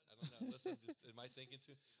sweat. I don't know. Unless am I thinking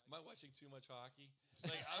too? Am I watching too much hockey?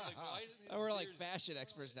 Like I'm like, why isn't his We're like beard- fashion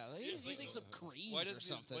experts now. He's like, using some creams Why or doesn't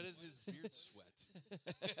something. why doesn't his beard sweat?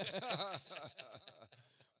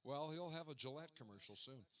 well, he'll have a Gillette commercial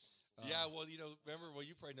soon. Yeah, well, remember,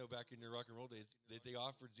 you probably know back in your rock and roll days, they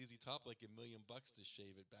offered ZZ Top like $1 million to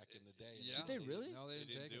shave it back in the day. and Yeah. Did they really? No, they They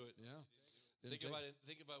didn't didn't take do it. it. Yeah. Think about it.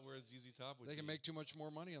 Think about where ZZ Top would. They can be. make too much more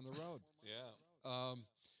money on the road. Yeah.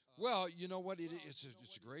 Well, you know what? It's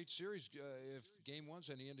a great series. If Game 1's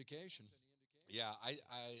any indication. Yeah,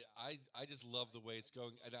 I just love the way it's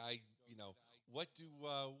going, and what do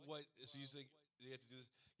what? So you think they have to do this?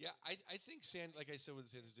 Yeah, I think like I said, what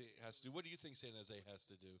San Jose has to do. What do you think San Jose has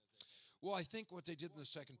to do? Well, I think what they did in the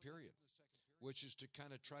second period, which is to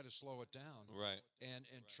kind of try to slow it down, Right. and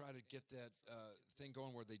try to get that thing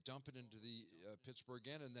going where they dump it into the Pittsburgh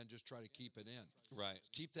end and then just try to keep it in, Right.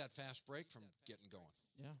 keep that fast break from getting going.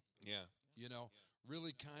 Yeah. Yeah. You know,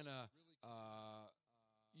 really kind of,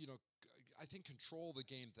 I think control the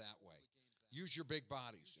game that way. Use your big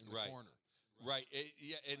bodies in the Right. corner. Right.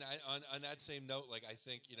 Yeah. And on that same note, like I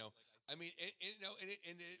think I mean,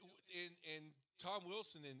 and Tom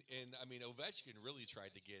Wilson and I mean Ovechkin really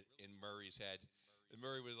tried to get in Murray's head. And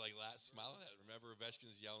Murray was like smiling at him. Remember, Ovechkin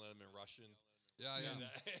was yelling at him in Russian. Yeah, yeah.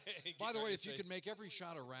 And, By the way, if you could make every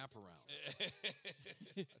shot a wraparound, I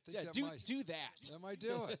think Yeah, that do that. might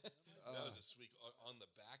do it. that was a sweet on the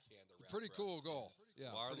backhand. Pretty cool goal. Yeah,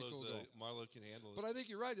 pretty Marlowe's cool goal. Marlowe can handle it. But I think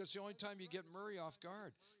you're right. That's the only time you get Murray off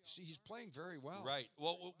guard. See, he's playing very well. Right.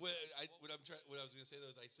 Well, what I was going to say though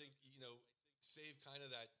is I think save kind of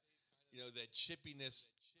that that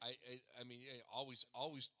chippiness. I mean always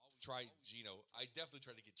try Gino. I definitely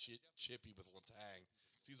try to get chippy with Letang.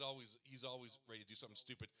 He's always ready to do something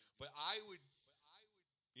stupid. But I would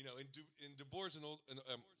and DeBoer's an old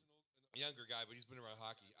younger guy, but he's been around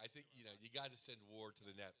hockey. I think you got to send Ward to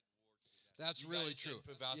the net. That's really true.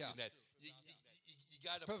 Pavelski Yeah. net. You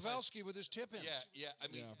got to Pavelski with his tip ins. Yeah. I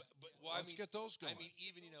mean, Yeah. but well, Let's get those going. I mean,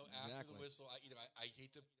 even after Exactly. the whistle, I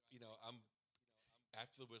hate to I'm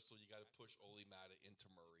after the whistle, you got to push Ole Mata into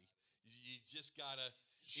Murray. You just gotta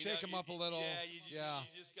Shake him up a little. Yeah, you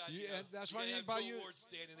just got. And that's what I mean by you.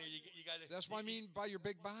 Standing there, you got to. That's what I mean by your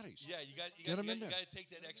big bodies. Yeah, you got. Get 'em in You there. got to take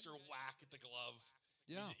that extra whack at the glove.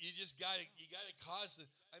 Yeah. You just got to. You got to cause it.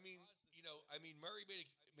 I mean, Murray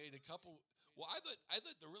made a couple. Well, I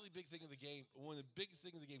thought the really big thing of the game, one of the biggest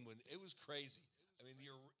things of the game, when it was crazy. I mean,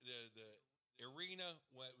 the arena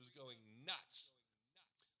was going nuts.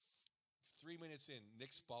 3 minutes in,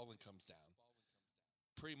 Nick Spaulding comes down.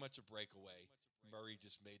 Pretty much a breakaway. Murray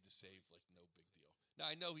just made the save like no big deal. Now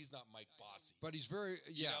I know he's not Mike Bossy, But he's very,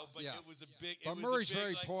 yeah, but yeah. it was a big. But it was Murray's a big,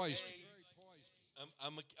 very like, poised. Hey,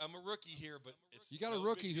 I'm a rookie here, but it's You got a no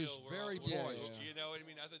rookie big who's deal. We're very all- poised. You know what I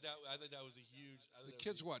mean? I thought that was a huge. The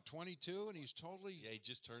kid's what, 22, and he's totally. Yeah, he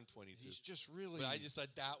just turned 22. He's just really. But I just thought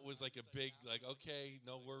that was like a big, like, okay,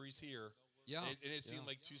 no worries here. Yeah. And it seemed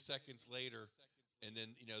like 2 seconds later, and then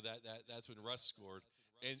that's when Russ scored.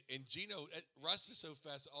 And Gino, Russ is so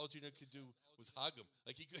fast. All Gino could do was hug him,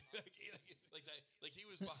 like he could, like he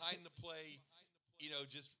was behind the play,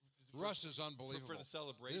 just. Russ is unbelievable for the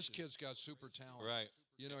celebration. This kid's got super talent. Right.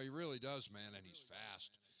 He really does, man, and he's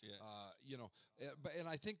fast. Yeah. And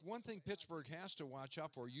I think one thing Pittsburgh has to watch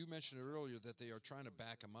out for, you mentioned it earlier that they are trying to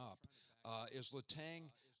back him up, is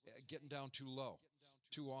Letang getting down too low,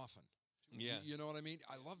 too often. Yeah. You know what I mean?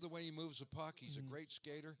 I love the way he moves the puck. He's a great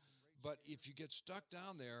skater. But if you get stuck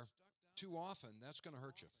down there too often, that's going to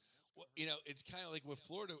hurt you. Well, it's kind of like what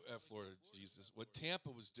what Tampa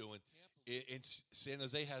was doing. In San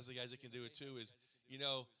Jose has the guys that can do it too. Is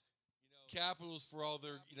Capitals for all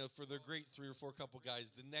their for their great 3 or 4 couple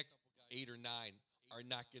guys, the next 8 or 9 are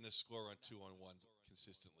not going to score on 2-on-1s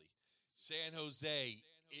consistently. San Jose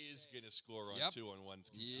is going to score on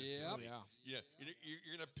 2-on-1s consistently. Yeah.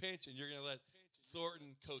 You're going to pinch and you're going to let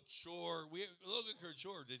Thornton, Couture. Logan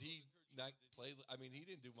Couture, did he not play? I mean, he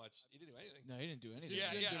didn't do much. He didn't do anything. No, he didn't do anything.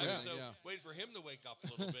 Yeah, didn't do yeah. anything, So yeah. waiting for him to wake up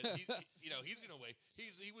a little bit. He's going to wait.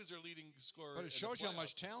 He was their leading scorer. But it in the shows you how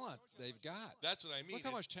much playoffs. talent they've got. That's what I mean. Look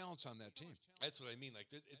how much talent's on that team. That's what I mean.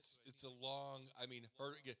 Like it's a long. I mean,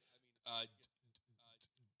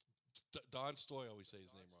 Don Stoy. I always say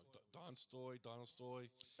his name wrong. Donald Stoy.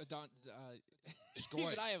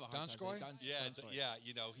 Skoy. Even I have a hard Don time saying Skoy? Don Skoy. Yeah.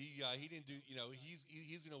 He didn't do.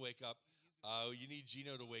 He's going to wake up. You need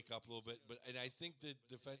Gino to wake up a little bit, and I think that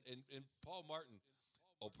and Paul Martin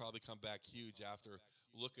will probably come back huge after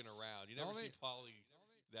looking around. You never see Paulie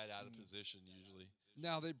that out of position usually.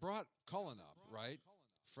 Now, they brought Cullen up, right,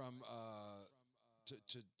 from to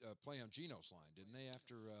play on Gino's line, didn't they,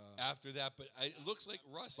 After that, but it looks like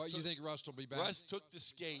Russ. But you think Rust will be back? Russ took the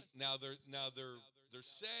skate. Now they're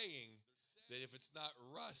saying that if it's not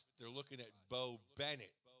Russ, they're looking at Bo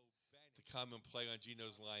Bennett to come and play on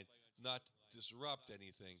Gino's line, not to disrupt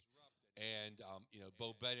anything. And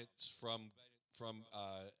Bo Bennett's from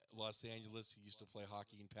Los Angeles. He used to play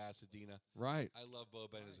hockey in Pasadena. Right. I love Bo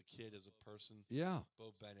Bennett as a kid, as a person. Yeah.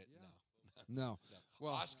 Bo Bennett, no. No.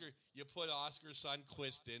 Well, Oscar, you put Oscar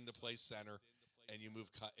Sundquist in to play center, and you move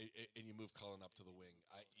Cullen up to the wing.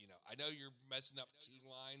 I know you're messing up 2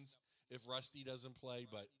 lines if Rusty doesn't play,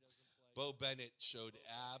 but Bo Bennett showed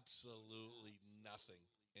absolutely nothing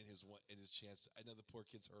in his chance. I know the poor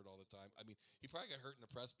kid's hurt all the time. I mean, he probably got hurt in the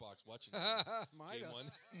press box watching Might game have. one.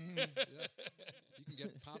 Yeah. You can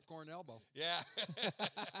get popcorn elbow. Yeah.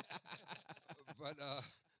 But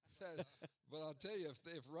but I'll tell you,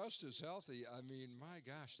 if Rust is healthy, I mean, my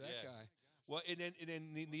gosh, that Yeah. guy. Well, and then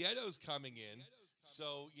Nieto's coming in,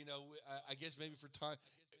 so I guess maybe for time,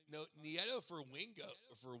 no Nieto for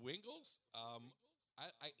Wingles.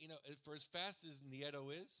 For as fast as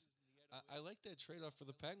Nieto is, I like that trade off for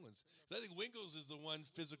the Penguins. 'Cause I think Wingles is the one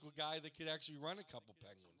physical guy that could actually run a couple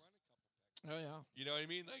Penguins. Oh yeah, You know what I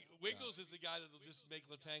mean? Like Wingles is the guy that'll just make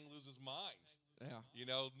Letang lose his mind. yeah.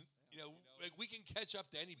 Like we can catch up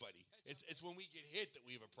to anybody. It's when we get hit that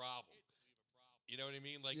we have a problem. You know what I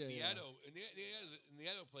mean? Like Yeah, yeah. Nieto, and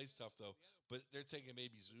Nieto plays tough though, but they're taking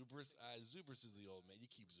maybe Zubris. Zubris is the old man. You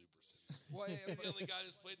keep Zubris in. Well, He's the only guy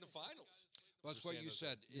that's played in the finals. that's for what San you Jose.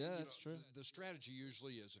 said. Yeah, that's true. The strategy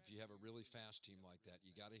usually is if you have a really fast team like that,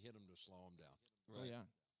 you got to hit them to slow them down. Oh yeah.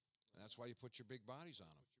 And that's why you put your big bodies on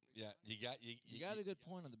them. Yeah, You got a good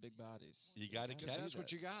point on the big bodies. You got to Because catch. that's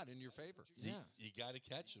what you got in your favor. Yeah. You got to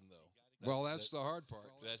catch him though. That's the hard part.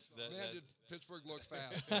 Man, did Pittsburgh look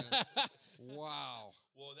fast. Man. Wow.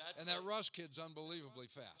 Well, that's And that Russ kid's unbelievably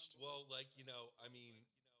fast. Well,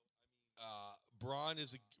 Braun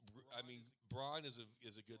is a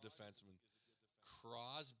good defenseman.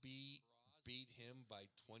 Crosby beat him by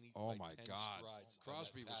 20. Oh, by my 10 God. strides on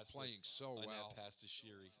Crosby that was pass playing so on well. that pass to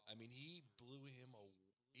Sheary. I mean, he blew him away.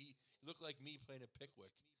 He looked like me playing at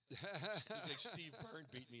Pickwick. He looked like Steve Byrne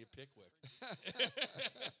beat me at Pickwick.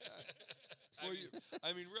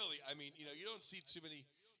 Really. You don't see too many.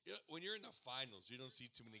 When you're in the finals, you don't see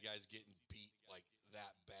too many guys getting beat like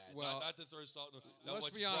that bad. Well, not to throw salt. let's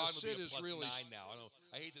be honest, Sid is is really 9 now.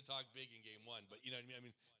 I hate to talk big in game one, but you know what I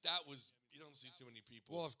mean. That was you don't see too many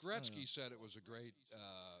people. Well, if Gretzky said it was a great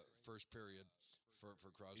first period for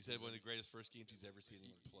Crosby. He said one of the greatest first games he's ever seen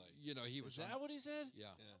anyone play. He was. Is that what he said?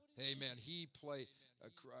 Yeah. Hey, man, he played.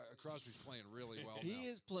 Crosby's playing really well now. He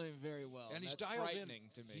is playing very well, And he's that's dialed in. frightening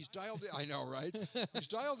to me. He's dialed in. I know, right? He's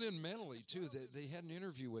dialed in mentally too. They had an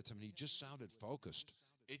interview with him, and he just sounded focused.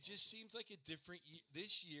 It just seems like a different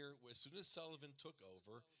this year. As soon as Sullivan took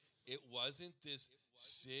over, it wasn't this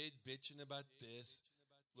Sid bitching about this,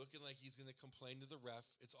 looking like he's going to complain to the ref.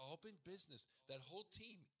 It's all been business. That whole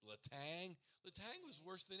team, Letang was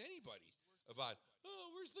worse than anybody about,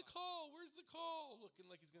 where's the call? Where's the call? Looking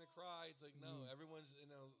like he's going to cry. It's like, no, everyone's,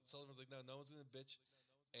 Sullivan's like, no one's going to bitch.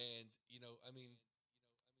 And,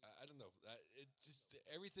 I don't know. It just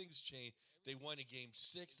everything's changed. They won a game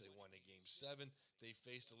 6. They won a game 7. They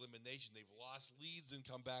faced elimination. They've lost leads and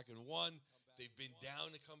come back and won. They've been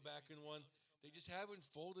down and come back and won. They just haven't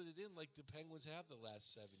folded it in like the Penguins have the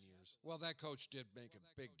last 7 years. Well, that coach did make a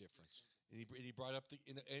big difference. And he brought up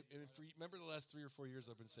remember the last 3 or 4 years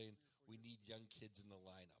I've been saying we need young kids in the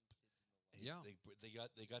lineup. And Yeah, they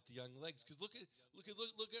got the young legs because look at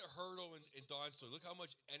Hurdle and Donstoy. Look how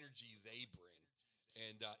much energy they bring.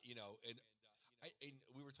 And and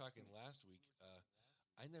we were talking last week.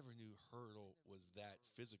 I never knew Hurdle was that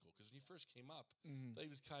physical because when he first came up, he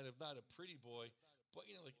was kind of not a pretty boy, but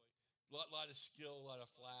lot of skill, a lot of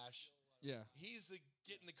flash. Yeah. He's the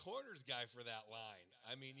getting the corners guy for that line.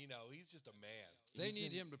 I mean, he's just a man. they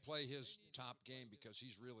need him to play his top game because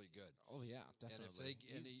he's really good. Oh yeah, definitely.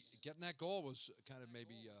 And getting that goal was kind of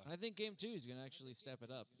maybe. I think game 2 he's going to actually step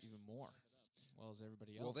it up even more, as well as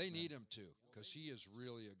everybody else. Well, they man. need him to because he is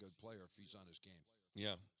really a good player if he's on his game.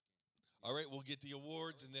 Yeah. All right, we'll get the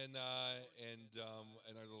awards and then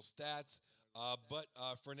and our little stats. But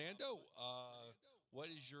Fernando, what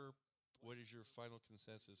is your final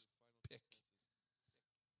consensus pick?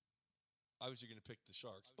 Obviously, you're going to pick the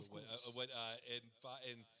Sharks, but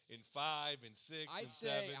in 5 and 6 I'd and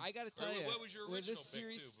say 7? I got to tell you, What was your with original this pick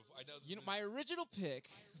series, too? I know my original pick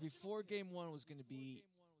before game 1 was going to be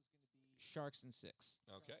Sharks in 6.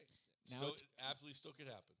 Okay. Now Still, it's- absolutely still could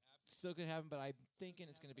happen. Still could happen, but I'm thinking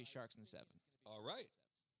it's going to be Sharks in 7. All right.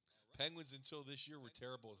 Penguins until this year were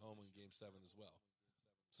terrible at home in Game 7 as well.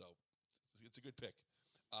 So it's a good pick.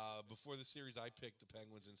 Before the series, I picked the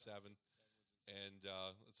Penguins in 7, and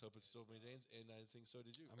let's hope it still maintains. And I think so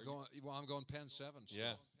did you. I'm going Penn 7. Still.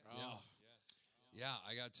 Yeah. Oh. Yeah,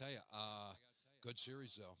 I got to tell you, good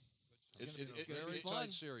series though. It's Very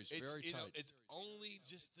tight series. Very tight. It's only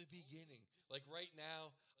just the beginning. Like right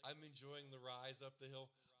now, I'm enjoying the rise up the hill.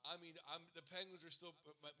 I mean, the Penguins are still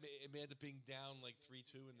may end up being down like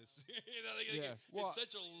 3-2 in this. It's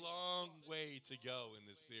such a long way to go in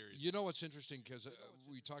this series. You know what's interesting because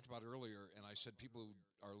we talked about it earlier, and I said people who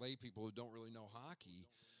are lay people who don't really know hockey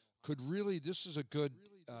could really. This is a good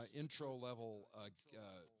intro level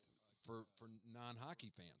for non-hockey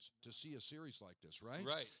fans to see a series like this, right?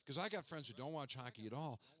 Right. Because I got friends who don't watch hockey at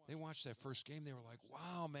all. They watched that first game. They were like,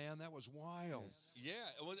 "Wow, man, that was wild." Yeah,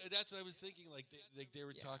 well, that's what I was thinking. Like they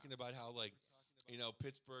were talking about how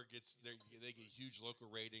Pittsburgh they get huge local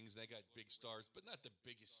ratings. They got big stars, but not the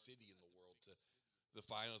biggest city in the world to the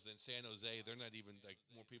finals. Then San Jose, they're not even like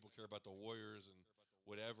more people care about the Warriors and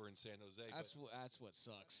whatever in San Jose. That's what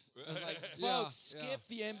sucks. But- It's like, Yeah, folks, yeah. skip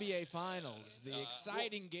the NBA Finals. The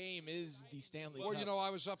exciting game is the Stanley Well, Cup. I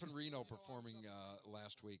was up in Reno performing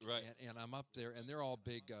last week, Right. and I'm up there, and they're all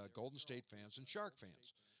big Golden State fans and Shark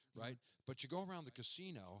fans, right? But you go around the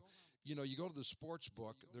casino, you go to the sports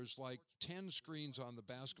book, there's like 10 screens on the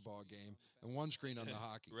basketball game and one screen on the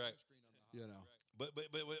hockey. Right. But But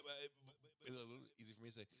it's a little easy for me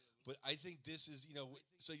to say. But I think this is,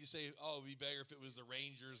 so you say, oh, it'd be better if it was the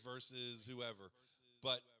Rangers versus whoever,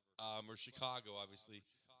 but or Chicago, obviously.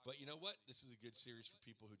 But you know what? This is a good series for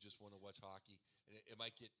people who just want to watch hockey, and it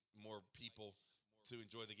might get more people to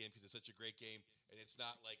enjoy the game because it's such a great game, and it's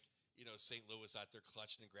not like St. Louis out there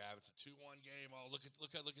clutching and grabbing. It's a 2-1 game. Oh, look at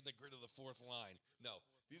the grid of the fourth line. No,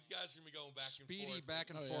 these guys are gonna be going back speedy and forth. back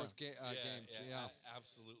and forth games. Yeah.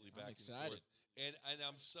 Absolutely I'm back excited. and forth. And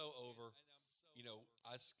I'm so over.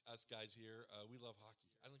 Us guys here, we love hockey.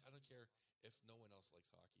 I don't care if no one else likes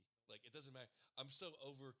hockey. Like, it doesn't matter. I'm so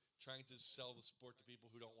over trying to sell the sport to people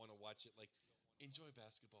who don't want to watch it. Like, enjoy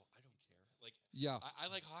basketball. I don't care. Like, Yeah. I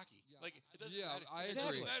like hockey. Like, it doesn't Yeah, matter. I It agree.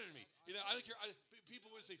 doesn't matter to me. I don't care.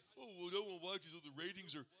 People want to say, oh, well, no one watches all the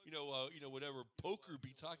ratings or, whatever. Poker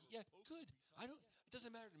beats hockey. Yeah, good. It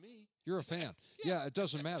doesn't matter to me. You're a fan. Yeah, it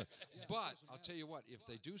doesn't matter. But I'll tell you what, if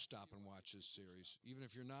they do stop and watch this series, even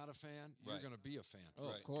if you're not a fan, you're Right. going to be a fan. Oh,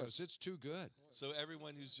 Right. of course. Because it's too good. So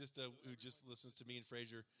everyone who just listens to me and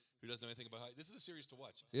Frazier, who doesn't know anything about hockey, this is a series to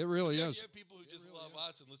watch. It really You is. have people who just love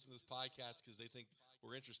us and listen to this podcast because they think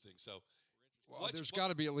we're interesting. So Well, there's got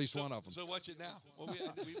to be at least one of them. So watch it now. Well,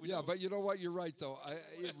 we Yeah, know. but you know what? You're right, though.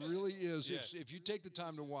 It really is. Yeah. If you take the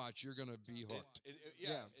time to watch, you're going to be hooked.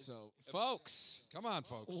 Yeah. it's- So, folks, Come on,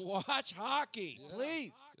 folks. watch hockey,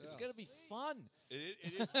 please. It's gonna be fun. it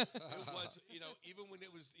is. It was. Even when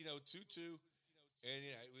it was 2-2, and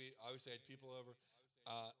we obviously had people over.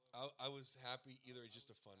 I was happy. Either it's just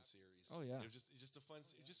a fun series. Oh, yeah. It was just a fun.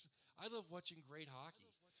 I love watching great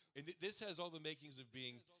hockey, and this has all the makings of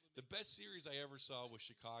being the best series I ever saw was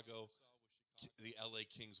Chicago, the LA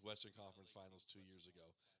Kings Western Conference Finals 2 years ago.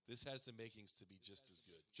 This has the makings to be just as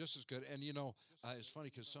good. Just as good. And, it's funny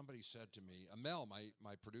because somebody said to me, Mel,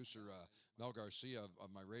 my producer, Mel Garcia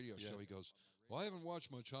of my radio show, he goes, well, I haven't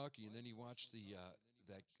watched much hockey. And then he watched the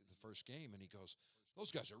first game, and he goes,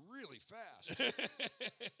 those guys are really fast.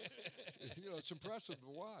 It's impressive to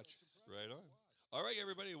watch. Right on. All right,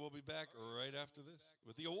 everybody, we'll be back right after this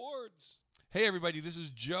with the awards. Hey, everybody, this is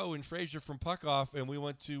Joe and Frazier from Puck Off, and we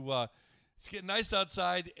want to it's getting nice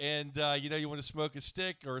outside, and you want to smoke a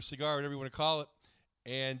stick or a cigar, whatever you want to call it.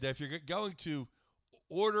 And if you're going to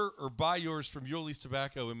order or buy yours from Yuli's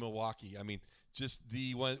Tobacco in Milwaukee, I mean, just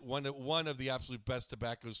the one of the absolute best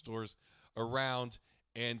tobacco stores around.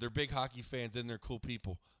 And they're big hockey fans and they're cool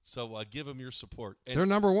people. So give them your support. And They're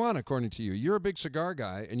number one, according to you. You're a big cigar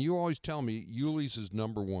guy, and you always tell me Yuli's is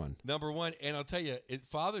number one. number one, and I'll tell you,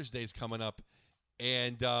 Father's Day is coming up.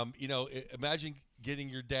 And, imagine getting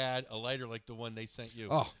your dad a lighter like the one they sent you.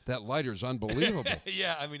 Oh, that lighter's unbelievable.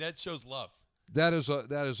 Yeah, I mean, that shows love. That is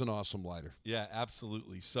an awesome lighter. Yeah,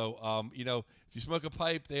 absolutely. So, if you smoke a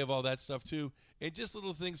pipe, they have all that stuff too. And just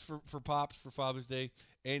little things for Pops for Father's Day.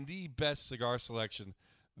 And the best cigar selection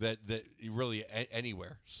that you really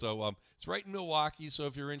anywhere. So, it's right in Milwaukee. So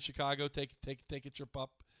if you're in Chicago, take a trip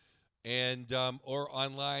up. And or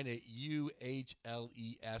online at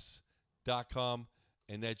uhles.com.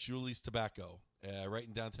 And that's Julie's Tobacco. Right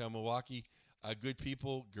in downtown Milwaukee. Good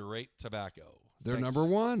people, great tobacco. They're Thanks. number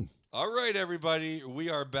one. All right, everybody, we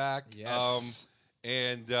are back. Yes.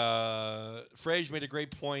 And Frage made a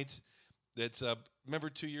great point. That's remember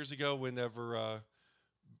 2 years ago, whenever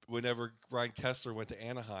Ryan Kessler went to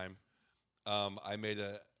Anaheim, I made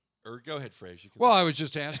go ahead, Frage. Well, I was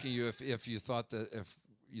just asking you if you thought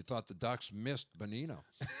the Ducks missed Bonino.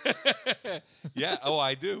 Yeah. Oh,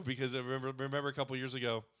 I do, because I remember a couple years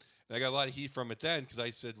ago, and I got a lot of heat from it then, because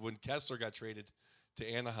I said when Kessler got traded to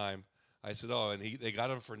Anaheim, I said, oh, and they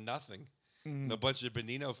got him for nothing. Mm-hmm. And a bunch of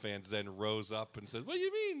Bonino fans then rose up and said, what do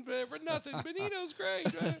you mean, for nothing? Bonino's great.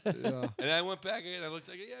 Right? Yeah. And I went back and I looked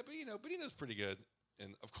like, yeah, Bonino's pretty good.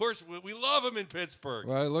 And, of course, we love him in Pittsburgh.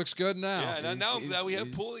 Well, it looks good now. Yeah, now I'm glad we have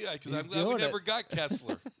he's- Pouliot, because he's I'm glad we doing it. never got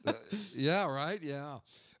Kessler. Yeah, right. Yeah.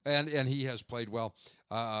 And he has played well.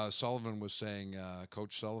 Sullivan was saying,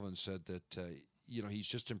 Coach Sullivan said that he's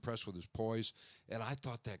just impressed with his poise. And I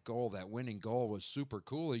thought that winning goal, was super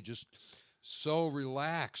cool. He just so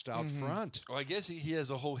relaxed out front. Well, I guess he has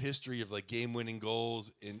a whole history of like game-winning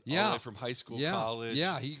goals all the way from high school, college.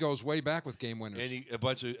 Yeah, he goes way back with game winners. And a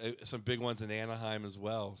bunch of some big ones in Anaheim as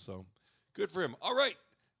well. So good for him. All right,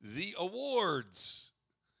 the awards.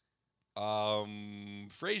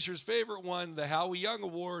 Fraser's favorite one, the Howie Young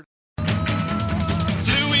Award.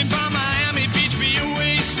 Flew in from Miami Beach,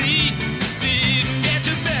 BUAC. Didn't get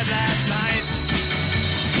to bed last night.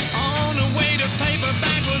 On the way to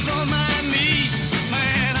paperback was on my knee.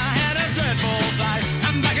 Man, I had a dreadful flight.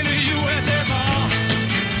 I'm back in the USSR.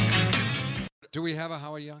 Do we have a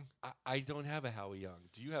Howie Young? I don't have a Howie Young.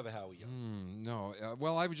 Do you have a Howie Young? No.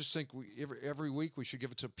 Well, I would just think every week we should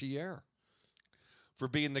give it to Pierre. For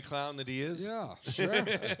being the clown that he is? Yeah, sure.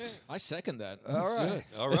 I second that. All right.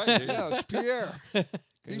 All right. Yeah, it's Pierre. He's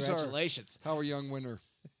our Congratulations. Howie Young winner.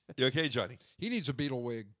 You okay, Johnny? He needs a beetle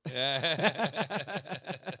wig.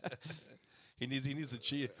 He needs a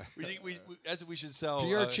chia. We should sell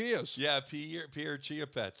Pierre Chias. Yeah, Pierre Chia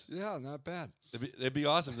pets. Yeah, not bad. They'd be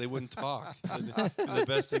awesome. They wouldn't talk. The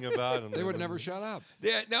best thing about them. They would never shut up.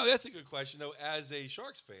 Yeah. Now that's a good question though. As a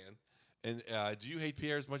Sharks fan, and do you hate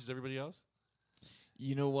Pierre as much as everybody else?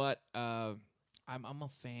 You know what? I'm a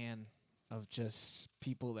fan of just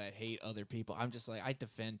people that hate other people. I'm just like, I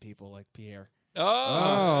defend people like Pierre.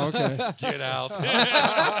 Oh, okay. Get out.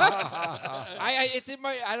 It's in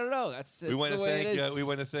my. I don't know. That's we want the to way thank it is. we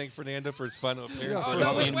want to thank Fernando for his final appearance. Yeah, on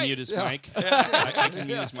no, the- Can mute his Yeah. mic. I can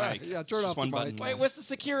mute his mic. Yeah, turn Just off the one mic. button. Wait, what's the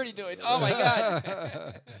security doing? Oh my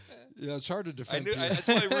god! Yeah, it's hard to I defend. knew. Pierre. That's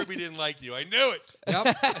why Ruby didn't like you. I knew it.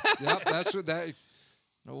 Yep. That's what that.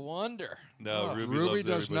 No wonder. No, Ruby Ruby loves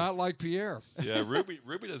does everybody. not like Pierre. Yeah, Ruby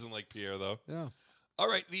doesn't like Pierre though. Yeah. All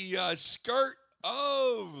right, the skirt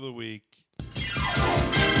of the week.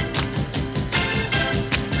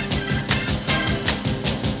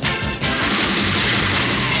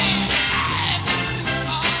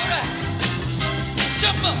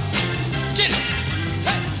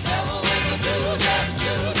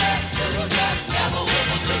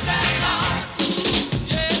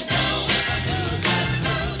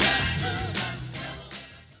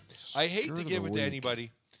 I hate Skirt to of give the it to week.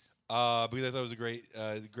 anybody because I thought it was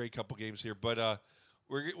a great couple games here, but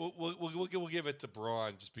we'll give it to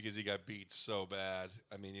Braun just because he got beat so bad.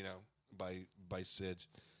 I mean, by Sid,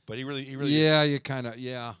 but he really Yeah, you kind of.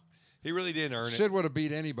 Yeah. he really didn't earn Sid would have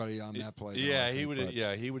beat anybody on it. that play. Yeah, though, I he think, would have. but-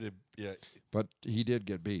 Yeah, he would have. Yeah, But he did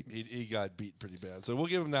get beat. he got beat pretty bad. So we'll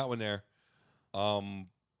give him that one there. All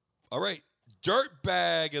right, dirt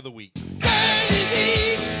bag of the week.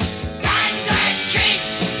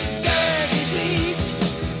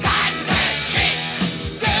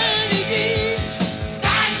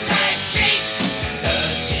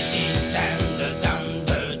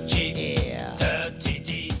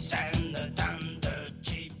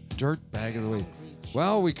 Dirt bag of the week.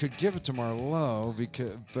 Well, we could give it to Marleau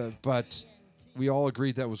but we all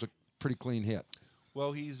agreed that was a pretty clean hit.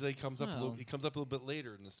 Well, he comes up Well. he comes up a little bit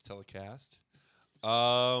later in this telecast. My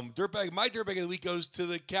dirtbag of the week goes to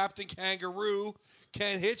the Captain Kangaroo,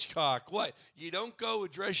 Ken Hitchcock. What? You don't go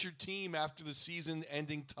address your team after the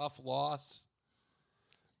season-ending tough loss?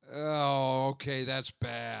 Oh, okay, that's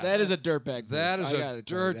bad. That is a dirtbag. That move. is I a gotta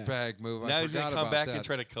tell you that. dirtbag move. Now I he's forgot gonna come about back that. and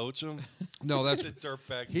try to coach him. No, that's a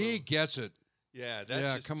dirtbag. he move. gets it. Yeah, Yeah,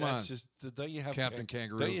 just, come that's on. Just, don't you have Captain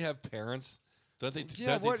Kangaroo. Don't you have parents? Don't they?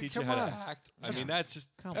 Yeah, don't they what- teach you come how on. to act? I mean, that's just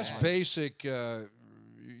Come That's on. basic.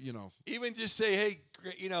 even just say, hey,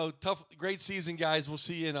 great season, guys. We'll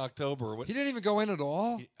see you in October. What? He didn't even go in at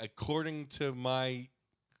all. According to my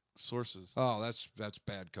sources, Oh, that's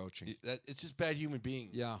bad coaching. it's just bad human being.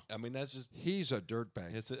 Yeah. I mean that's just He's a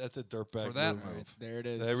dirtbag. that's a dirtbag For that move. move. There it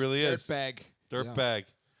is. That really is. Dirtbag. Dirtbag.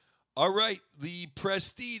 All right, the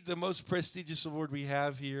prestige, the most prestigious award we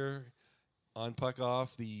have here on Puck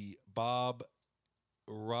Off, the Bob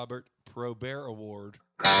Robert Probert Award.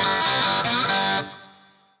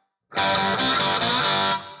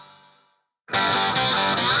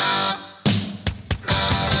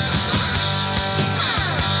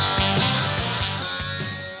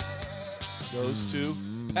 Goes to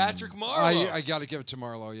Patrick Marleau. I got to give it to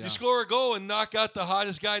Marleau. Yeah, You score a goal and knock out the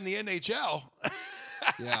hottest guy in the NHL.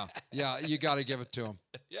 yeah. You got to give it to him.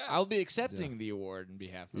 Yeah. I'll be accepting the award in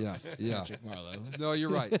behalf of Yeah. Patrick Marleau. No, you're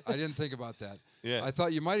right. I didn't think about that. Yeah. I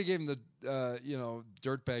thought you might have gave him the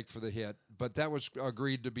dirtbag for the hit, but that was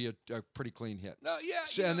agreed to be a pretty clean hit. No, yeah.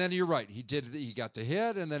 So, and then you're right. He got the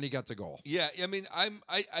hit, and then he got the goal. Yeah, I mean, I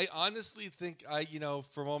honestly think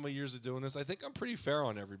from all my years of doing this, I think I'm pretty fair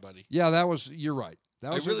on everybody. Yeah, you're right.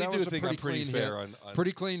 That I was really that do was a think I'm pretty clean fair hit. on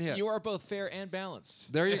Pretty clean hit. You are both fair and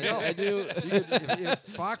balanced. There you go. I do. If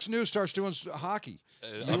Fox News starts doing hockey,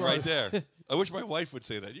 I'm right there. I wish my wife would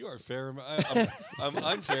say that. You are fair. I'm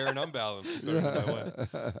unfair and unbalanced. According to my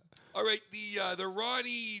wife. All right, the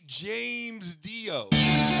Ronnie James Dio.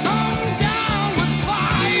 Come down with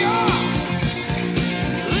fire,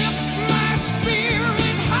 lift my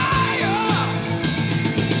spirit higher.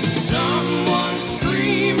 Someone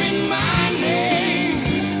screaming my name.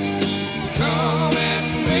 Come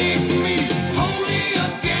and make me holy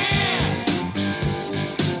again.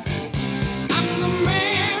 I'm the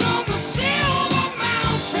man of the Silver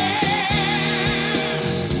Mountain.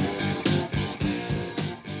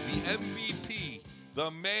 The MVP,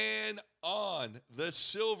 the man on the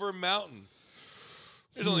Silver Mountain.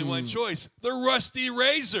 There's only one choice. The Rusty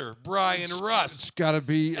Razor, Brian Rust. it's got to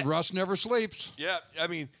be Russ never sleeps. Yeah, I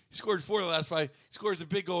mean, he scored 4 of the last 5. Scores a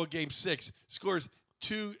big goal in Game 6. Scores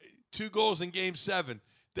two goals in Game 7.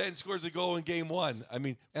 Then scores a goal in Game 1. I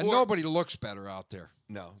mean, And nobody looks better out there.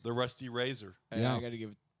 No, the Rusty Razor. Yeah. I got to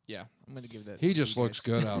give. Yeah, I'm gonna give that. He to just you looks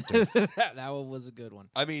guys. good out there. That one was a good one.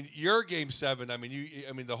 I mean, your Game 7. I mean,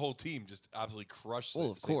 the whole team just absolutely crushed.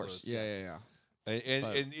 Well, of St. course. Louis. Yeah. And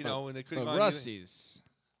But- and they couldn't But find anything. Rusty's.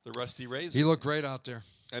 The Rusty Razor. He looked great out there.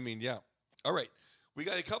 I mean, yeah. All right. We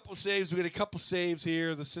got a couple saves. We got a couple saves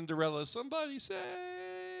here. The Cinderella. Somebody save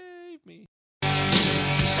me.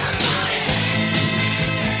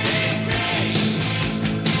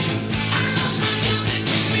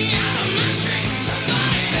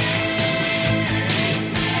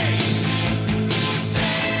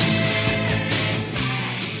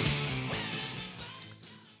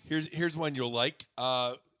 Here's one you'll like.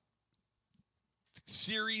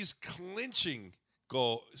 Series clinching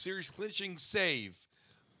save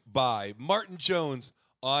by Martin Jones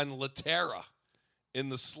on Laterra in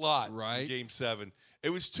the slot Right. in Game 7. It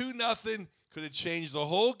was 2-0. Could have changed the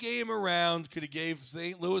whole game around. Could have gave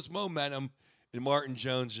St. Louis momentum. And Martin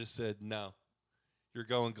Jones just said, no, you're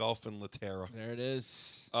going golfing Laterra. There it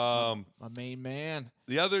is. My main man.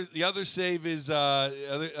 The other save is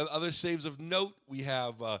other saves of note. We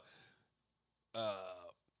have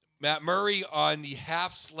Matt Murray on the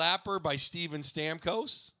half slapper by Steven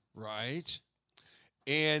Stamkos, Right.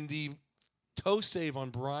 and the toe save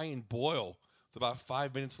on Brian Boyle with about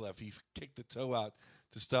 5 minutes left. He kicked the toe out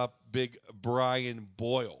to stop big Brian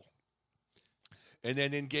Boyle. And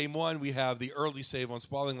then in Game 1, we have the early save on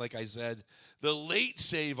Spaulding, like I said. The late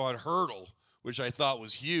save on Hurdle, which I thought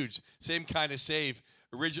was huge. Same kind of save.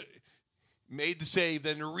 Made the save,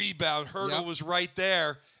 then the rebound. Hurdle was right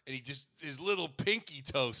there, and his little pinky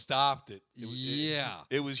toe stopped it.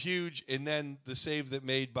 It was huge. And then the save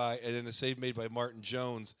made by Martin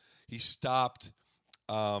Jones. He stopped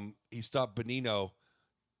Bonino,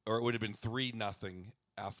 or it would have been 3-0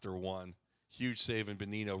 after 1. Huge save in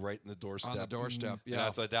Bonino right in the doorstep. On the doorstep, And yeah. I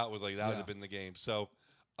thought that was would have been the game. So,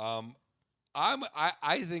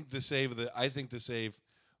 I think the save,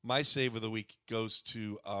 my save of the week goes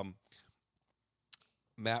to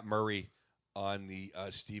Matt Murray on the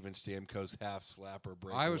Steven Stamkos half slapper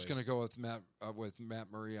breakaway. I was going to go with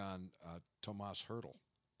Matt Murray on Tomas Hurdle.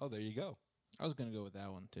 Oh, there you go. I was gonna go with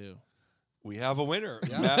that one too. We have a winner,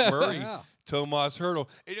 Yeah. Matt Murray, Yeah. Tomas Hurdle.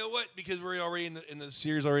 You know what? Because we're already in the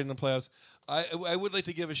series, already in the playoffs. I would like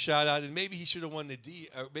to give a shout out, and maybe he should have won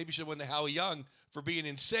the Howie Young for being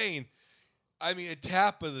insane. I mean, a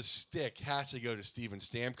tap of the stick has to go to Steven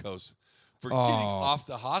Stamkos for getting off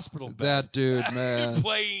the hospital bed. That dude, and man.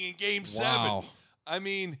 playing in Game 7. Wow. I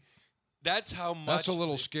mean, that's how much. That's a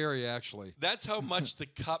little scary, actually. That's how much the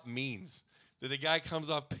cup means. That the guy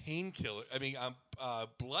comes off painkiller. I mean,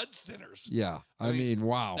 blood thinners. Yeah. I mean,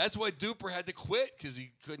 wow. That's why Duper had to quit because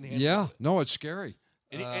he couldn't handle Yeah. it. No, it's scary.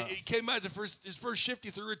 And he came out his first shift.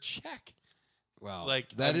 He threw a check. Wow. Like,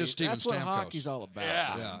 that I mean, is Steven That's what Stamkos. hockey's all about.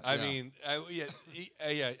 Yeah, I yeah. mean,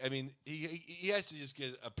 I mean, he has to just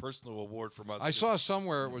get a personal award from us. I saw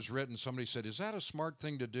somewhere it was written, somebody said, is that a smart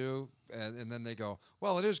thing to do? And then they go,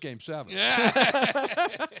 well, it is Game 7. Yeah,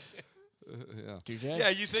 Yeah. Touche. yeah.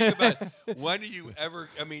 You think about when do you ever?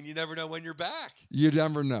 I mean, you never know when you're back. You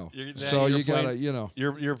never know. So you're you got to, playing- you know.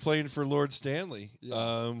 You're playing for Lord Stanley.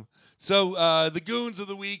 Yeah. So the goons of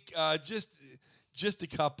the week, just a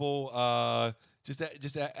couple,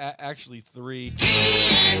 actually 3.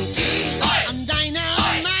 TNT, I'm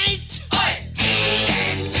dynamite.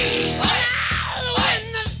 TNT, I'll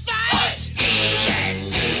win the fight.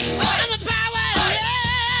 TNT, I'm a power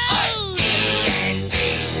load.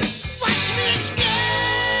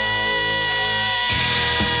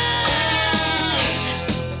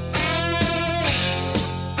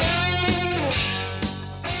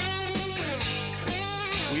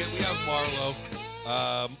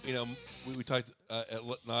 We talked at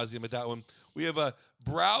nauseum about that one. We have a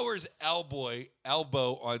Brouwer's elbow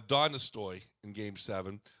on Donestoy in Game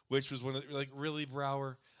 7, which was one of like, really,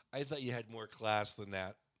 Brouwer? I thought you had more class than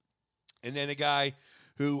that. And then a guy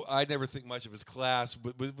who I never think much of his class,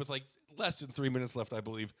 but with like less than 3 minutes left, I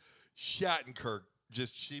believe, Shattenkirk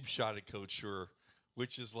just cheap shot at Coach Schur,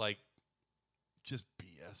 which is like just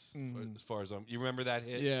BS as far as you remember that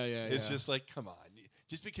hit? Yeah. It's just like, come on.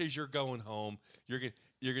 Just because you're going home, you're gonna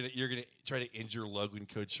try to injure Logan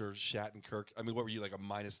Coach or Shattenkirk. I mean, what were you, like a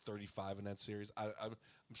 -35 in that series? I'm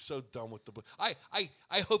so done with the. I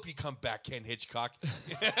hope you come back, Ken Hitchcock.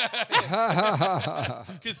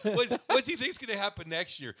 Because what's he think's going to happen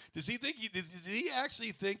next year? Does he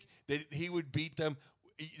actually think that he would beat them?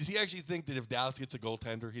 Does he actually think that if Dallas gets a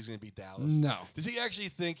goaltender, he's going to beat Dallas? No. Does he actually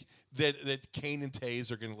think that Kane and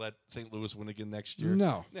Tays are going to let St. Louis win again next year?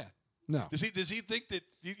 No. Yeah. No. Does he think that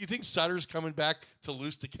you think Sutter's coming back to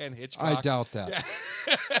lose to Ken Hitchcock? I doubt that. Yeah.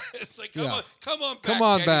 It's like Yeah. come on back. Come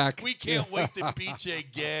on Kenny. back. We can't wait to beat you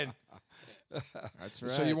again. That's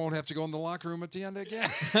right. So you won't have to go in the locker room at the end again.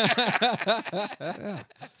 I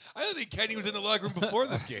don't think Kenny was in the locker room before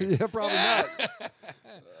this game. Yeah, probably not.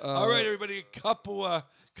 All right, everybody, a couple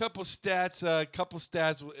stats.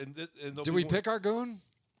 And Did we pick our goon?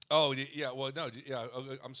 Oh yeah, well no, yeah.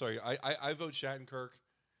 I'm sorry. I vote Shattenkirk.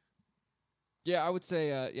 Yeah, I would say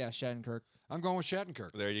Shattenkirk. I'm going with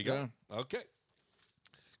Shattenkirk. There you go. Okay.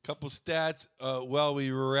 Couple stats. Well,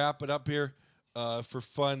 we wrap it up here for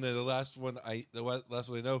fun. The last one I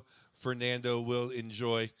know Fernando will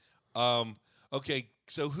enjoy. Okay,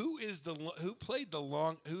 so who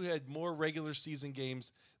had more regular season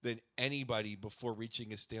games than anybody before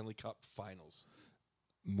reaching a Stanley Cup Finals?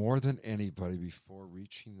 More than anybody before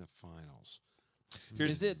reaching the finals.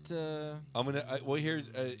 Is it? I'm gonna.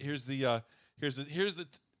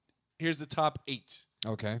 Here's the top 8.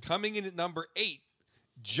 Okay. Coming in at number 8,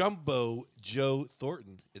 Jumbo Joe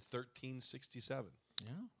Thornton at 1367.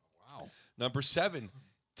 Yeah. Wow. Number 7,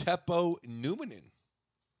 Teppo Numminen.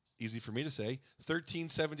 Easy for me to say.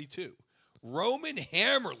 1372. Roman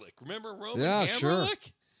Hammerlick. Remember Roman Yeah, Hammerlick? sure.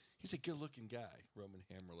 He's a good-looking guy, Roman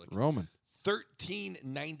Hammerlick. Roman.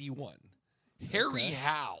 1391. Harry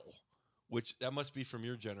Howe, which that must be from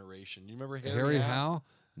your generation. You remember Harry Howe?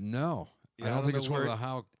 No. Yeah, I don't think know it's one of where- the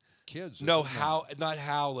Howe kids. No, is it? Howe, not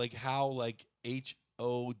Howe, like Howell.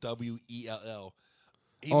 Oh,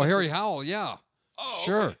 Harry Howell, yeah. Oh,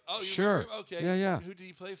 Sure, okay. Oh, you sure. remember? Okay. Yeah. Who did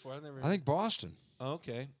he play for? I think Boston. Oh,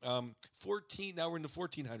 okay. 14. Now we're in the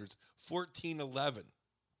 1400s. 1411.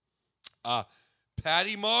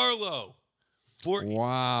 Patty Marlowe.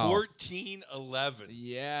 Wow. 1411.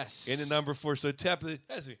 Yes. In the number 4. So you're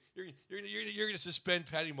going to suspend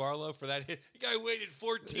Patty Marlowe for that hit. The guy waited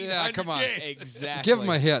 1400 Yeah, come on. games. Exactly. Give him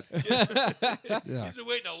a hit. He's been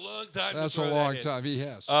waiting a long time. That's to a throw long that hit. time. He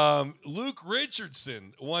has. Luke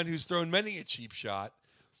Richardson, one who's thrown many a cheap shot,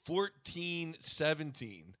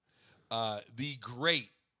 1417. The great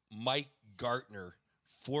Mike Gartner,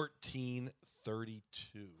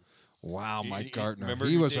 1432. Wow, Mike you Gartner. remember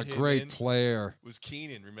He who was a did him great in? player. Was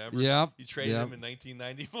Keenan, remember? Yep. You traded yep. him in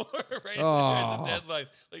 1994, right Oh. at the deadline.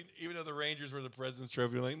 Like, even though the Rangers were the President's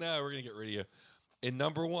Trophy, like, no, we're going to get rid of you. And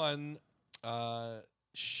number 1,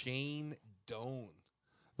 Shane Doan.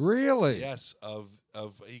 Really? Yes,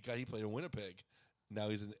 he played in Winnipeg. Now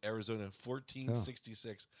he's in Arizona,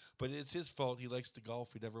 1466. But it's his fault. He likes to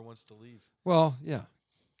golf. He never wants to leave. Well, yeah.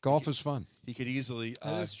 Golf is fun. He could easily.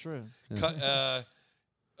 That is true.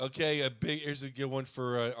 Okay, here's a good one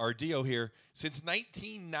for Ardillo here. Since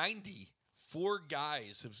 1990, 4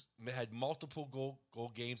 guys have had multiple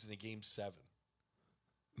goal games in a game 7.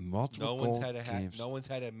 Multiple No one's goal had a games. no one's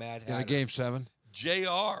had a mad In hatter. a game 7?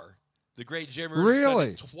 JR, the great Jeremy Really?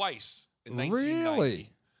 Ricks, done it twice in 1990. Really?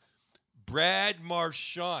 Brad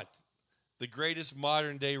Marchand, the greatest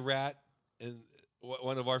modern day rat, and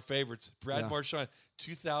one of our favorites. Brad Yeah. Marchand,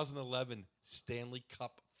 2011 Stanley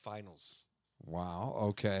Cup Finals. Wow.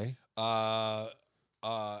 Okay.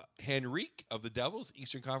 Henrique of the Devils,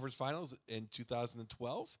 Eastern Conference Finals in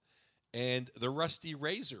 2012, and the Rusty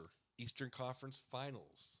Razor, Eastern Conference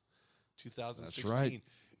Finals, 2016. That's right.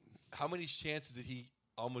 How many chances did he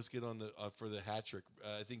almost get on the for the hat trick?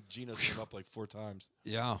 I think Gino came up like 4 times.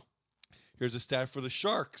 Yeah. Here's a stat for the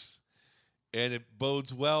Sharks, and it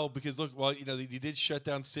bodes well because look, well, you know, he did shut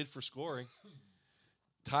down Sid for scoring.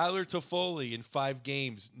 Tyler Toffoli in 5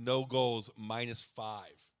 games, no goals, -5.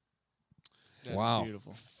 That's Wow.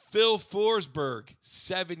 Beautiful. Phil Forsberg,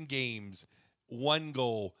 7 games, 1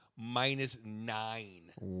 goal,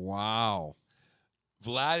 -9. Wow.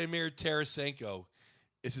 Vladimir Tarasenko,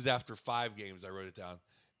 this is after 5 games, I wrote it down.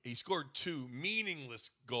 He scored 2 meaningless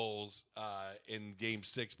goals in Game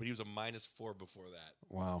 6, but he was a -4 before that.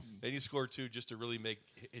 Wow. Then he scored 2 just to really make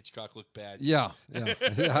Hitchcock look bad. Yeah.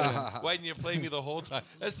 Why didn't you play me the whole time?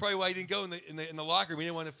 That's probably why he didn't go in the locker room. He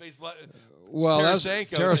didn't want to face Well,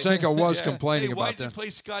 Tarasenko was Yeah. complaining Hey, why about did you that, play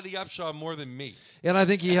Scotty Upshaw more than me? and I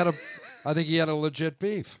think he had a legit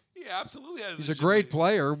beef. Yeah, absolutely. He's a great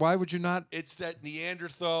player. Why would you not? It's that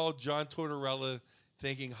Neanderthal John Tortorella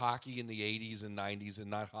thinking hockey in the 80s and 90s and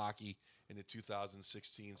not hockey in the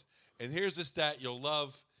 2016s. And here's a stat you'll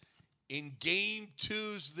love. In Game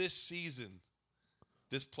 2s this season,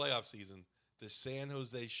 this playoff season, the San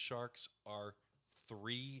Jose Sharks are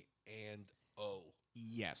 3-0.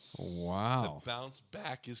 Yes. Wow. The bounce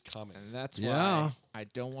back is coming. And that's Yeah. why I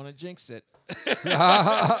don't want to jinx it.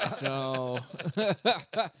 So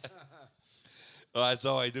That's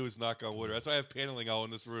all I do is knock on wood. That's why I have paneling all in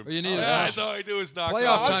this room. Well, you need That's all I do is knock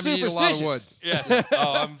Playoff on time, you need a lot of wood. superstitious. Yes.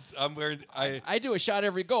 Oh, I'm wearing. I do a shot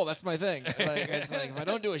every goal. That's my thing. Like, it's like if I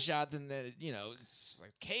don't do a shot, then it's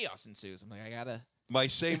like chaos ensues. I'm like, I gotta. My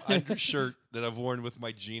same undershirt that I've worn with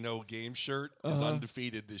my Geno game shirt is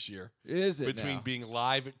undefeated this year. Is it Between now? being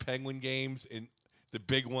live at Penguin games and the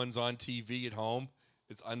big ones on TV at home,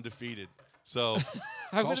 it's undefeated. So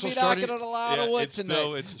I'm gonna also be starting- knocking on a lot of wood it's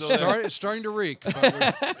tonight. still It's starting to reek. But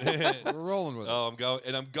we're rolling with it. Oh, I'm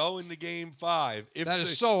going to Game 5. If That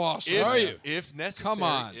is so awesome. If, Are you? If necessary. Come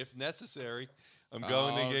on. If necessary, I'm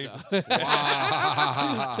going to Game. No.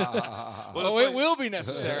 Well, It will be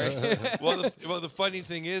necessary. the funny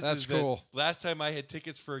thing is, That's is that cool. last time I had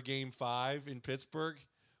tickets for Game 5 in Pittsburgh,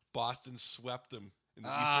 Boston swept them in the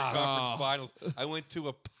Eastern Conference Finals. I went to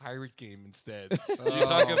a Pirate game instead. You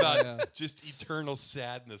talk about just eternal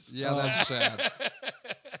sadness. Yeah, that's sad.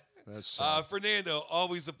 That's sad. Fernando,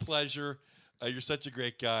 always a pleasure. You're such a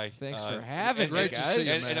great guy. Thanks for having me, Great to guys. see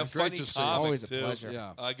you, and, man. and a Great funny to see you. comic Always a too. pleasure.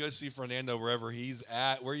 Yeah. Go see Fernando wherever he's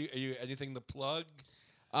at. Where are you anything to plug?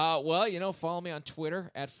 Well, follow me on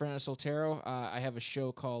Twitter at Fernando Soltero. I have a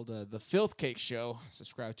show called The Filth Cake Show.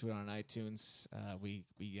 Subscribe to it on iTunes. We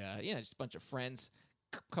just a bunch of friends.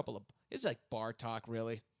 It's like bar talk,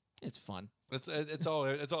 really. It's fun. It's all.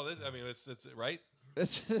 I mean, it's right.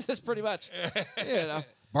 That's pretty much.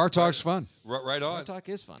 Bar talk's fun. Right Bar on. talk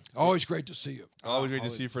is fun. Always great to see you. Always great to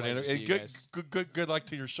always see you, glad Fernando. to see And you guys. good luck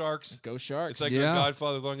to your Sharks. Go Sharks. It's like Yeah. our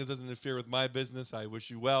Godfather, as long as it doesn't interfere with my business. I wish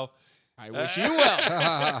you well. I wish you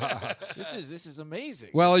well. This is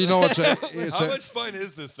amazing. Well, it's How much fun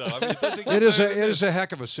is this, though? I mean, it is a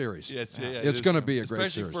heck of a series. It's going to be a great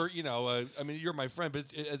especially series. for I mean, you're my friend, but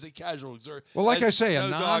as a casual observer. Well, like as I say, no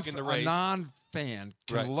a dog in the race. non-fan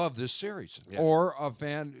can Right. love this series, Yeah. or a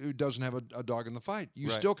fan who doesn't have a dog in the fight. You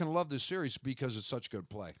Right. still can love this series because it's such good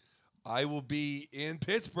play. I will be in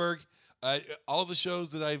Pittsburgh. All the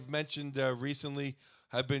shows that I've mentioned recently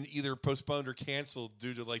have been either postponed or canceled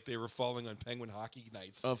due to they were falling on Penguin hockey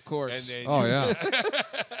nights. Of course. And then, Oh yeah,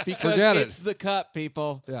 because forget it. it's the cup,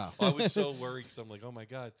 people. yeah. I was so worried because I'm like, oh my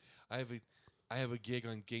god, I have a gig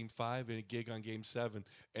on Game 5 and a gig on Game 7,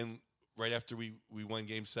 and right after we won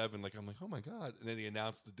Game 7, I'm like, oh my god, and then they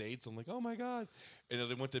announced the dates. I'm like, oh my god, and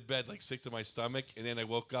then I went to bed sick to my stomach, and then I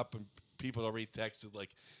woke up and people already texted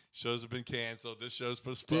shows have been canceled, this show's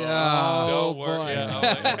postponed. Yeah. No Oh, work. boy. Yeah,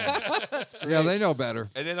 I'm like- Yeah, they know better.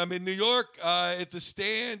 and then I'm in New York at the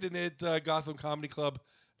Stand and at Gotham Comedy Club.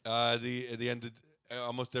 At the end of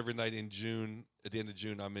almost every night in June. At the end of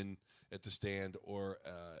June, I'm in at the Stand or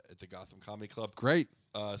at the Gotham Comedy Club. Great.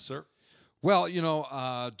 Sir. Well,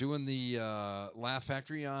 doing the Laugh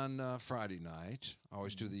Factory on Friday night. I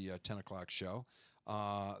always do the 10 o'clock show.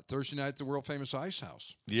 Thursday night, the world famous Ice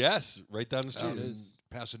House. Yes, right down the street. out in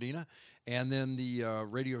Pasadena, and then the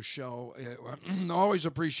radio show. Always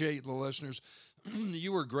appreciate the listeners.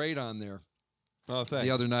 You were great on there Oh, thanks.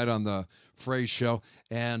 the other night on the Phrase show,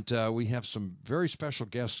 and we have some very special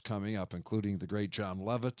guests coming up, including the great John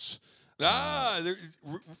Lovitz.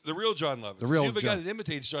 The real John Lovitz. The real You're the guy John. that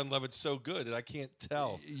imitates John Lovitz so good that I can't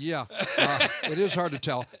tell. Yeah, it is hard to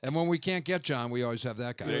tell. And when we can't get John, we always have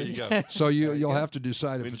that guy. There you go. So you'll have to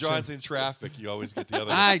decide if When it's John's in traffic, you always get the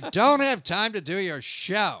other. I don't have time to do your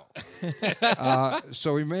show.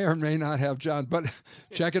 So we may or may not have John, but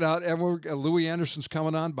check it out. And Louis Anderson's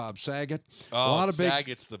coming on, Bob Saget. Oh, a lot of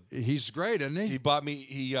Saget's He's great, isn't he? He bought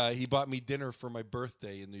me dinner for my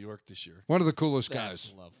birthday in New York this year. One of the coolest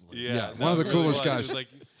That's guys. lovely. Yeah, one of the coolest guys.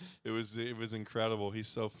 It was incredible. He's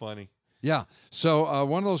so funny. Yeah. So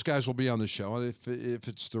one of those guys will be on the show. If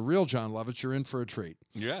it's the real John Lovitz, you're in for a treat.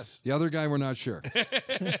 Yes. The other guy, we're not sure.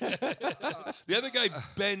 The other guy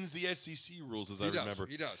bends the FCC rules, as I remember.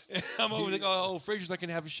 He does. I'm always like, oh, Fraser's not going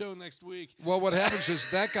to have a show next week. Well, what happens is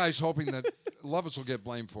that guy's hoping that Lovitz will get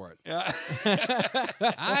blamed for it. Yeah.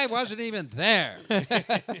 I wasn't even there.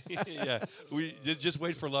 Yeah. We just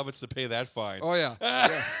wait for Lovitz to pay that fine. Oh, yeah.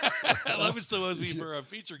 Lovitz still owes me for a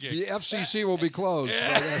feature gig. The FCC will be closed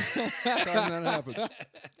by the time that happens.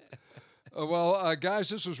 Well, guys,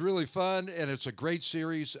 this was really fun, and it's a great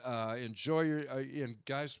series. Enjoy your and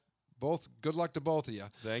guys. Both good luck to both of you.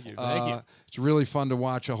 Thank you. Thank you. It's really fun to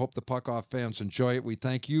watch. I hope the Puck Off fans enjoy it. We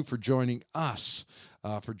thank you for joining us.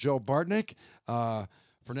 For Joe Bartnick,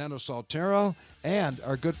 Fernando Saltero, and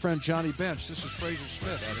our good friend Johnny Bench. This is Fraser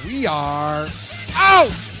Smith, and we are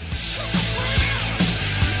out.